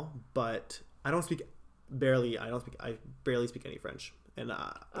Montreal, but I barely speak any French, and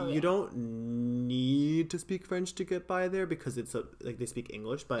you don't need to speak French to get by there, because it's like they speak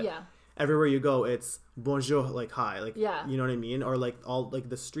English, but everywhere you go, it's bonjour, like hi, like you know what I mean, or like all like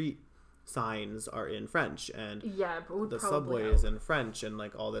the street signs are in French, and the subways in French, and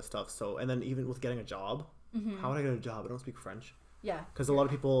like all this stuff. So, and then even with getting a job, how would I get a job? I don't speak French. Yeah, because a lot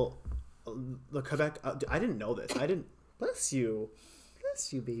of people, the Quebec. I didn't know this. I didn't. Bless you,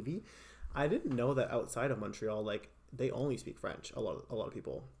 baby. I didn't know that outside of Montreal, like they only speak French. A lot of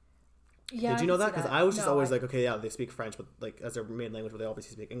people. Yeah, did you know that? Because I was just always like, okay, yeah, they speak French, but like as their main language, but they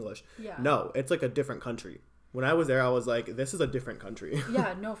obviously speak English. Yeah. No, it's like a different country. When I was there, I was like, this is a different country.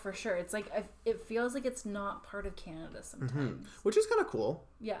 Yeah, no, for sure. It's like, it feels like it's not part of Canada sometimes. Which is kind of cool.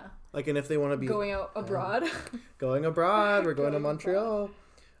 Yeah. Like, and if they want to be... Going out abroad. Going abroad. We're going to Montreal.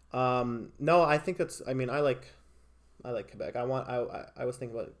 No, I think that's... I mean, I like Quebec. I was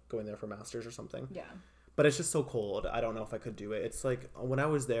thinking about going there for masters or something. Yeah. But it's just so cold. I don't know if I could do it. It's like, when I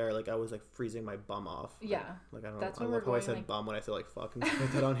was there, like, I was like freezing my bum off. Yeah. Like I don't know. I love how I said bum when I say like fuck and stuff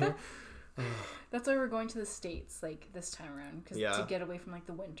like that on here. That's why we're going to the States like this time around, because to get away from like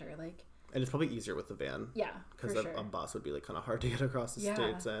the winter, like. And it's probably easier with the van. Yeah, because a bus would be like kind of hard to get across the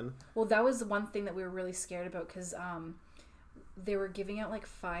states in. Well, that was one thing that we were really scared about, because they were giving out like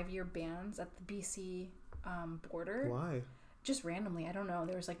 5-year bans at the BC border. Why? Just randomly, I don't know.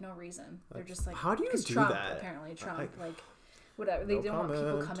 There was like no reason. They're just like, how do you do Trump, that? Apparently, Trump like whatever. They don't want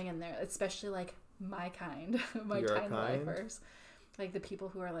people coming in there, especially like my kind, lifers. Like the people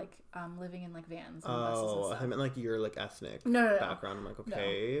who are like living in like vans and buses and Oh, stuff. I meant like your like ethnic No. background. I'm like,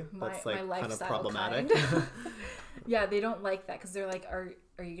 okay, that's like my kind of lifestyle problematic. kind. Yeah, they don't like that because they're like, are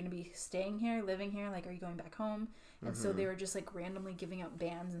you going to be staying here, living here? Like, are you going back home? And so they were just like randomly giving out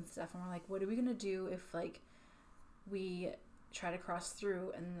bans and stuff. And we're like, what are we going to do if like we try to cross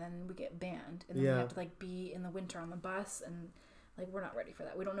through and then we get banned? And then we have to like be in the winter on the bus and like, we're not ready for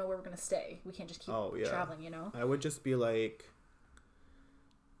that. We don't know where we're going to stay. We can't just keep traveling, you know? I would just be like,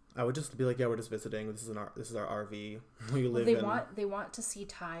 yeah, we're just visiting. This is our RV. We live in. They want to see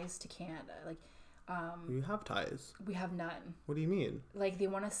ties to Canada. Like, you have ties. we have none. What do you mean? Like they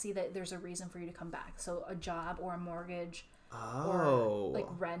want to see that there's a reason for you to come back. So a job or a mortgage, Oh, or like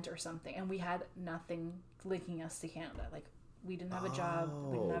rent or something. And we had nothing linking us to Canada. Like we didn't have a job.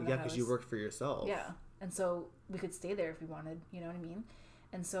 We didn't have a because you worked for yourself. Yeah, and so we could stay there if we wanted. You know what I mean?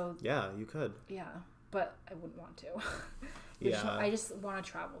 And so yeah, you could. yeah, but I wouldn't want to. I just want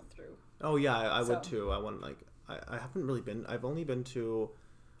to travel through. Oh yeah, I would too. I want like I haven't really been. I've only been to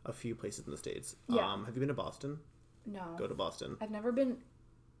a few places in the States. Yeah. Have you been to Boston? No. Go to Boston. I've never been.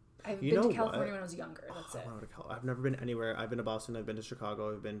 I've been to California when I was younger. That's it. I've never been anywhere. I've been to Boston. I've been to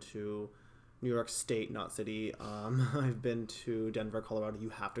Chicago. I've been to New York State, not city. I've been to Denver, Colorado. You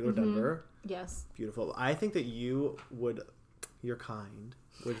have to go to Denver. Yes. Beautiful. I think that your kind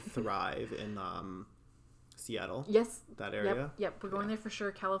would thrive in Seattle. Yes. That area. Yep. We're going there for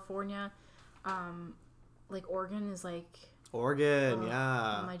sure. California, like Oregon is like. Oregon,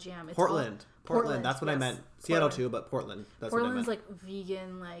 yeah. My jam. It's Portland. That's what I meant. Seattle too, but Portland. That's Portland's what I meant. like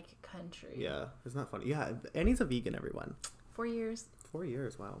vegan, like country. Yeah, isn't that funny? Yeah, Annie's a vegan. Everyone. 4 years. 4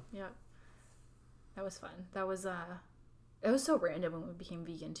 years. Wow. Yeah. That was fun. That was it was so random when we became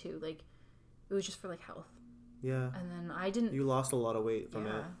vegan too. Like, it was just for like health. Yeah. And then I didn't. You lost a lot of weight from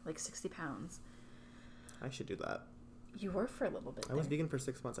it. Like 60 pounds. I should do that. You were for a little bit. I was vegan for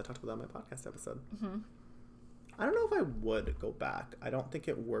 6 months. I talked about that in my podcast episode. Mm-hmm. I don't know if I would go back. I don't think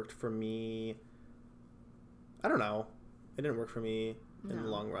it worked for me. I don't know. It didn't work for me in the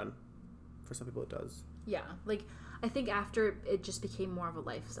long run. For some people, it does. Yeah, like I think after it just became more of a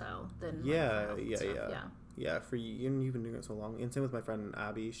lifestyle than yeah. For you, and you've been doing it so long. And same with my friend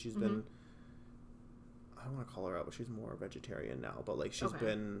Abby. She's been. I don't want to call her out, but she's more vegetarian now. But like she's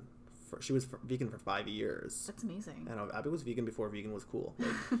been. She was vegan for 5 years. That's amazing. And Abby was vegan before vegan was cool.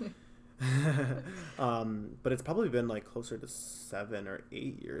 Like, but it's probably been like closer to 7 or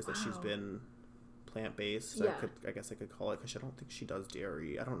 8 years that she's been plant-based. Yeah. I guess I could call it, because I don't think she does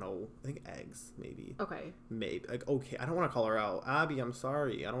dairy. I don't know. I think eggs, maybe. Okay. Maybe. Like, okay, I don't want to call her out. Abby, I'm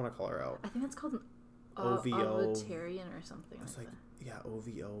sorry. I don't want to call her out. I think that's called an OVO. vegetarian or something. It's like yeah,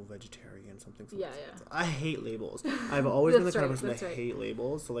 OVO, vegetarian, something. Yeah. I hate labels. I've always been the kind of person that hate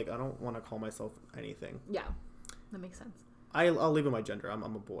labels, so like I don't want to call myself anything. Yeah, that makes sense. I'll leave in my gender. I'm a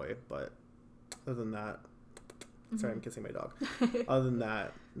boy, but other than that, sorry, I'm kissing my dog. Other than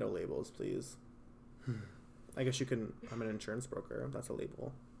that, no labels, please. I guess you can. I'm an insurance broker. That's a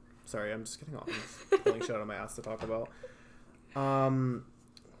label. Sorry, I'm just getting off. I'm pulling shit out of my ass to talk about.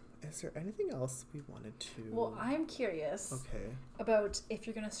 Is there anything else we wanted to? Well, I'm curious. Okay. About if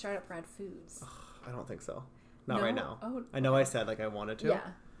you're gonna start up Rad Foods. I don't think so. Not right now. Oh, I know I said like I wanted to. Yeah.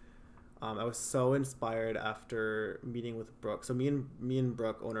 I was so inspired after meeting with Brooke. So me and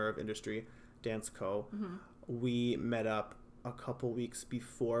Brooke, owner of Industry Dance Co., we met up a couple weeks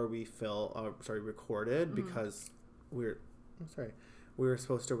before we recorded because we were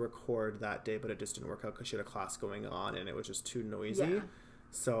supposed to record that day, but it just didn't work out because she had a class going on and it was just too noisy. Yeah.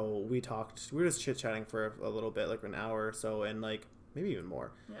 So we were just chit-chatting for a little bit, like an hour or so, and like maybe even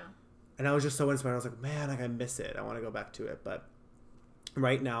more. Yeah. And I was just so inspired. I was like, man, like I miss it. I want to go back to it. But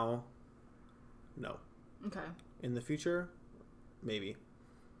right now, no. Okay. In the future, maybe.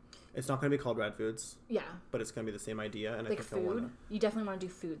 It's not going to be called Rad Foods. Yeah. But it's going to be the same idea. And like I think food? I want to. You definitely want to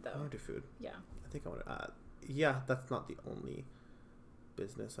do food, though. I want to do food. Yeah. I think I want to. Yeah, that's not the only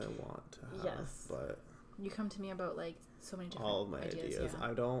business I want to have. Yes. But you come to me about like so many different all of my ideas. Yeah.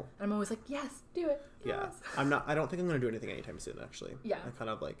 I don't. I'm always like, yes, do it. Yes. Yeah. I don't think I'm going to do anything anytime soon, actually. Yeah. I kind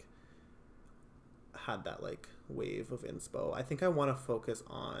of like had that like wave of inspo. I think I want to focus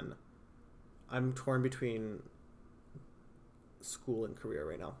on. I'm torn between school and career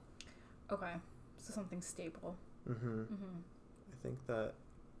right now. Okay. So something stable. I think that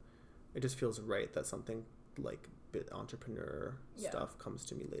it just feels right that something like bit entrepreneur stuff comes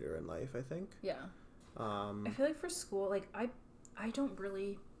to me later in life, I think. Yeah. I feel like for school, like I don't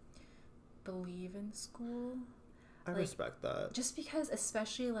really believe in school. I respect that. Just because,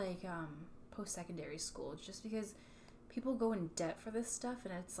 especially like post-secondary school, just because people go in debt for this stuff,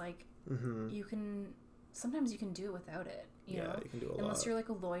 and it's like sometimes you can do it without it, you Yeah, know? you can do a Unless lot. you're like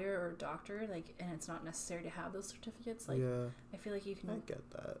a lawyer or a doctor, like, and it's not necessary to have those certificates. Like, Yeah, I feel like you I can, get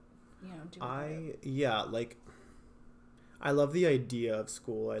that. you know, do without it. Yeah, like, I love the idea of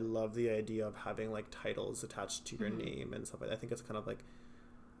school. I love the idea of having, like, titles attached to your name and stuff like that. I think it's kind of, like,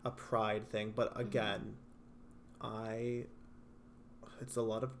 a pride thing. But, again, it's a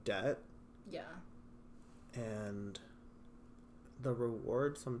lot of debt. Yeah. And the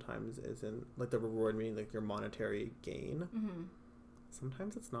reward sometimes isn't, like, the reward meaning, like, your monetary gain.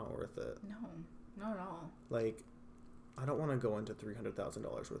 Sometimes it's not worth it. No, not at all. Like, I don't want to go into $300,000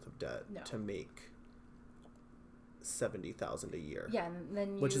 worth of debt to make $70,000 a year. Yeah, and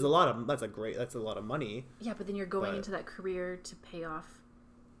then which is a lot of that's a lot of money. Yeah, but then you're going into that career to pay off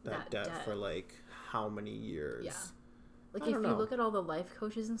that debt for like how many years? Yeah. Like, if you look at all the life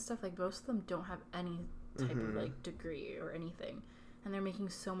coaches and stuff, like, most of them don't have any type of, like, degree or anything. And they're making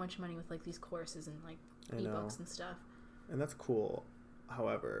so much money with, like, these courses and, like, ebooks and stuff. And that's cool.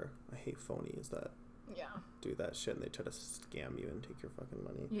 However, I hate phonies that do that shit and they try to scam you and take your fucking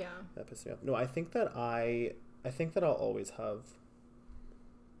money. Yeah. That pisses me off. No, I think that I'll always have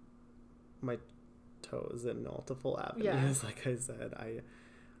my toes in multiple avenues. Yeah. Like I said,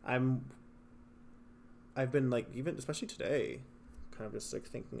 I've been, like, even especially today, kind of just, like,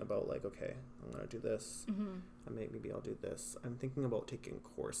 thinking about, like, okay, I'm gonna do this. Maybe I'll do this. I'm thinking about taking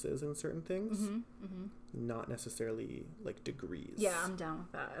courses in certain things, not necessarily, like, degrees. Yeah, I'm down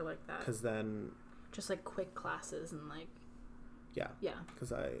with that. I like that. Because then, just, like, quick classes and, like, yeah.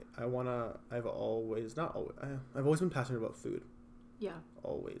 Because I've always been passionate about food. Yeah.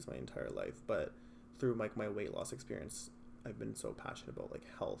 Always, my entire life, but through, like, my weight loss experience, I've been so passionate about, like,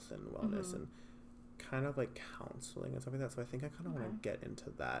 health and wellness and kind of, like, counseling and stuff like that. So I think I kind of want to get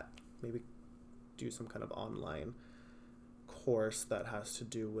into that. Maybe do some kind of online course that has to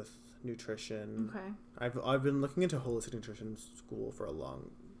do with nutrition. Okay. I've been looking into holistic nutrition school for a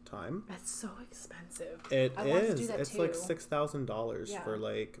long time. That's so expensive. It is. It's too. Like $6,000 for,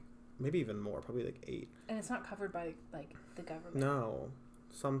 like, maybe even more, probably like $8,000. And it's not covered by, like, the government. No,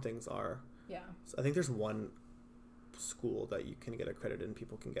 some things are. Yeah. So I think there's one school that you can get accredited and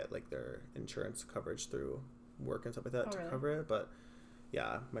people can get, like, their insurance coverage through work and stuff like that to cover it. But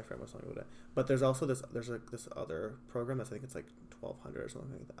yeah, my friend was telling me about it. But there's also this other program that's, I think it's like $1,200 or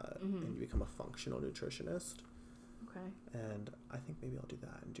something like that, and you become a functional nutritionist. Okay. And I think maybe I'll do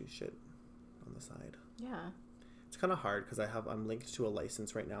that and do shit on the side. Yeah. It's kind of hard because I'm linked to a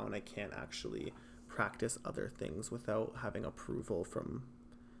license right now and I can't actually practice other things without having approval from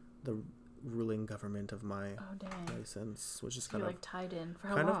the ruling government of my license, which is kind of, like, tied in for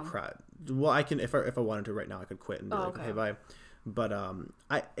how long? Kind of crap. Well, I can if I wanted to right now, I could quit and be okay, bye. But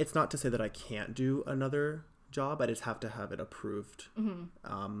it's not to say that I can't do another job. I just have to have it approved.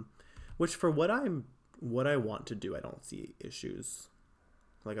 Which for what I want to do, I don't see issues.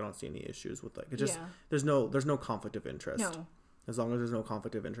 Like, I don't see any issues with, like, it just there's no conflict of interest. No. As long as there's no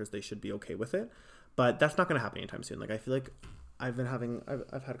conflict of interest, they should be okay with it. But that's not going to happen anytime soon. Like, I feel like I've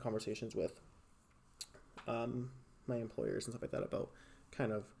had conversations with my employers and stuff like that about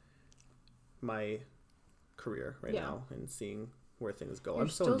kind of my career right now and seeing where things go. I'm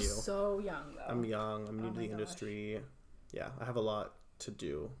so new. So young, though. I'm young. I'm new to the industry. Yeah, I have a lot to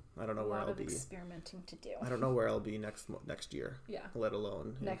do. I don't know where I'll be. A lot of experimenting to do. I don't know where I'll be next year. Yeah. Let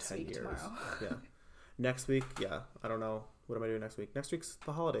alone next in 10 week, years. Tomorrow. Yeah. Next week, yeah. I don't know. What am I doing next week? Next week's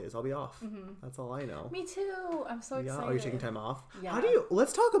the holidays. I'll be off. That's all I know. Me too. I'm so excited. Are you taking time off? Yeah.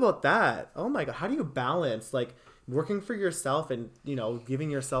 Let's talk about that. Oh my God. How do you balance, like, working for yourself and, you know,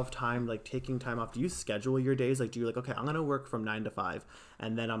 giving yourself time, like, taking time off? Do you schedule your days? Like, do you, like, okay, I'm going to work from 9 to 5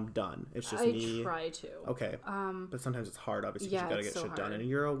 and then I'm done. It's just me. I try to. Okay. But sometimes it's hard, obviously, because you got to get shit done. And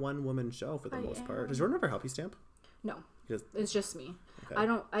you're a one-woman show for the most part. Does Jordan ever help you stamp? No. It's just me. Okay. I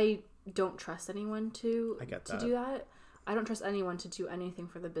don't trust anyone to do that. I don't trust anyone to do anything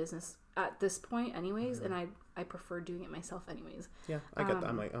for the business at this point anyways, and I prefer doing it myself anyways. Yeah, I get that.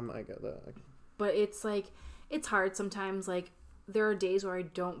 I get that. But it's like, it's hard sometimes. Like, there are days where I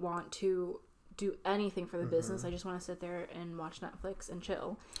don't want to do anything for the business. I just want to sit there and watch Netflix and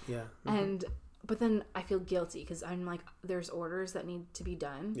chill. Yeah. But then I feel guilty because I'm like, there's orders that need to be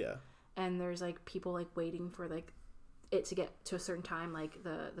done. Yeah. And there's, like, people, like, waiting for, like, it to get to a certain time, like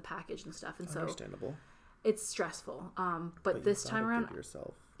the package and stuff. And so understandable. It's stressful. But this time around,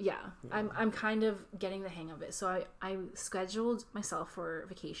 I'm kind of getting the hang of it. So I scheduled myself for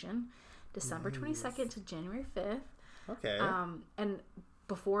vacation, December 22nd to January 5th. Okay. And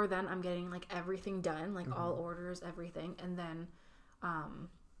before then, I'm getting, like, everything done, like, all orders, everything, and then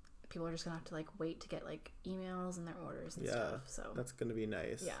people are just gonna have to, like, wait to get, like, emails and their orders and stuff. So that's gonna be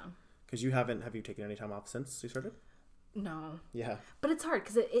nice. Yeah. Because have you taken any time off since you started? No. Yeah. But it's hard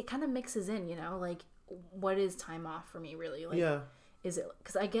because it kind of mixes in, you know, like what is time off for me really? Like, yeah. Is it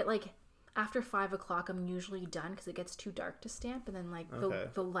because I get like after 5 o'clock I'm usually done because it gets too dark to stamp, and then like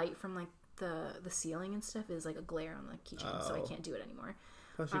the light from like the ceiling and stuff is like a glare on the keychain, so I can't do it anymore.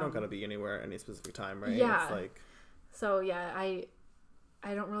 Plus you don't gotta be anywhere at any specific time, right? Yeah. It's like, so yeah, I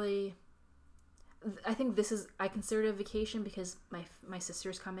don't really. I think I consider it a vacation because my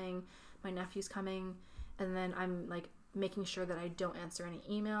sister's coming, my nephew's coming, and then I'm like making sure that I don't answer any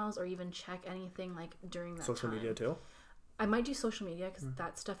emails or even check anything like during that social media too. I might do social media because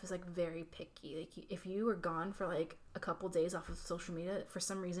that stuff is like very picky. Like if you were gone for like a couple days off of social media, for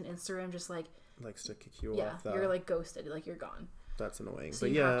some reason Instagram just like likes to kick you off. Yeah, you're like ghosted. Like you're gone. That's annoying. So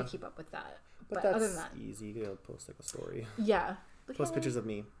but you have to keep up with that. But that's other than that, easy. You can post like a story. Yeah. Post pictures of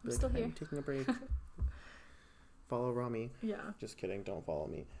me. I'm still here. I'm taking a break. Follow Rami. Yeah. Just kidding. Don't follow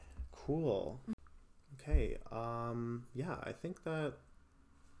me. Cool. Okay. Yeah, I think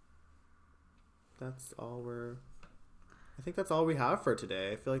that's all we have for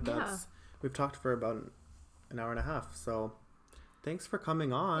today. I feel like we've talked for about an hour and a half. So thanks for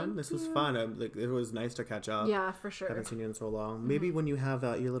coming on. This was fun. It was nice to catch up. Yeah, for sure. Haven't seen you in so long. Mm-hmm. Maybe when you have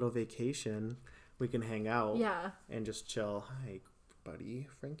your little vacation, we can hang out. Yeah. And just chill. Hi, buddy.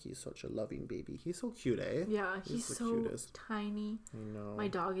 Frankie's such a loving baby. He's so cute, eh? Yeah, he's so cutest. Tiny. I know. My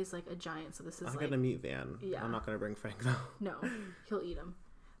dog is like a giant, so this is I'm gonna meet Van. Yeah. I'm not gonna bring Frank though. No, he'll eat him.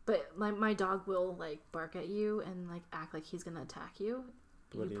 But my dog will like bark at you and like act like he's gonna attack you.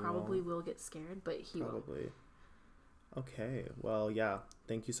 You probably will get scared, but he probably will. Okay, well, yeah.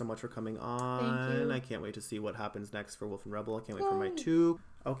 Thank you so much for coming on. Thank you. I can't wait to see what happens next for Wolf and Rebel. I can't wait for my 2.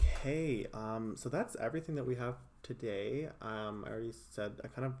 Okay, so that's everything that we have today. I already said I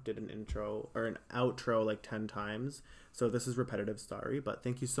kind of did an intro or an outro like 10 times, so this is repetitive, sorry. But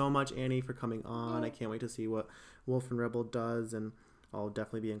thank you so much, Annie, for coming on. I can't wait to see what Wolf and Rebel does, and I'll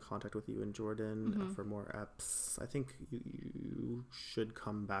definitely be in contact with you and Jordan for more eps. I think you should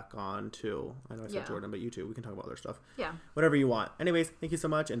come back on too. I know I said Jordan, but you too. We can talk about other stuff. Yeah. Whatever you want. Anyways, thank you so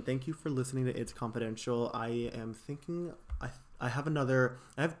much, and thank you for listening to It's Confidential. I am thinking I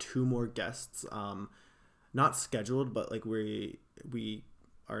have 2 more guests, not scheduled, but like we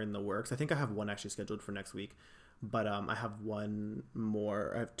are in the works. I think I have one actually scheduled for next week. But I have 1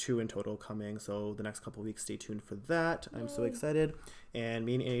 more. I have 2 in total coming. So the next couple of weeks, stay tuned for that. I'm so excited. And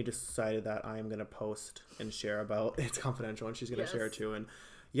me and Annie decided that I am going to post and share about It's Confidential. And she's going to share it too. And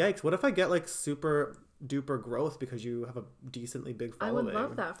yikes, what if I get like super duper growth because you have a decently big following? I would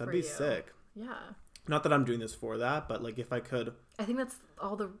love that. That'd be sick. Yeah. Not that I'm doing this for that, but like if I could. I think that's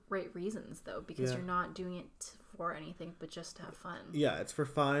all the right reasons though, because you're not doing it for anything but just to have fun. Yeah, it's for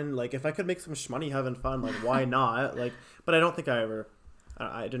fun. Like if I could make some shmoney having fun, like why not? Like, but I don't think I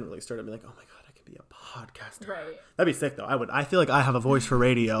didn't really start to be like, oh my god, I could be a podcaster. Right. That'd be sick though. I feel like I have a voice for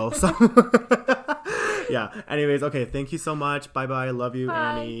radio. So yeah. Anyways, okay. Thank you so much. Bye bye. Love you,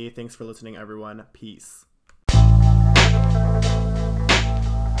 Annie. Thanks for listening, everyone. Peace.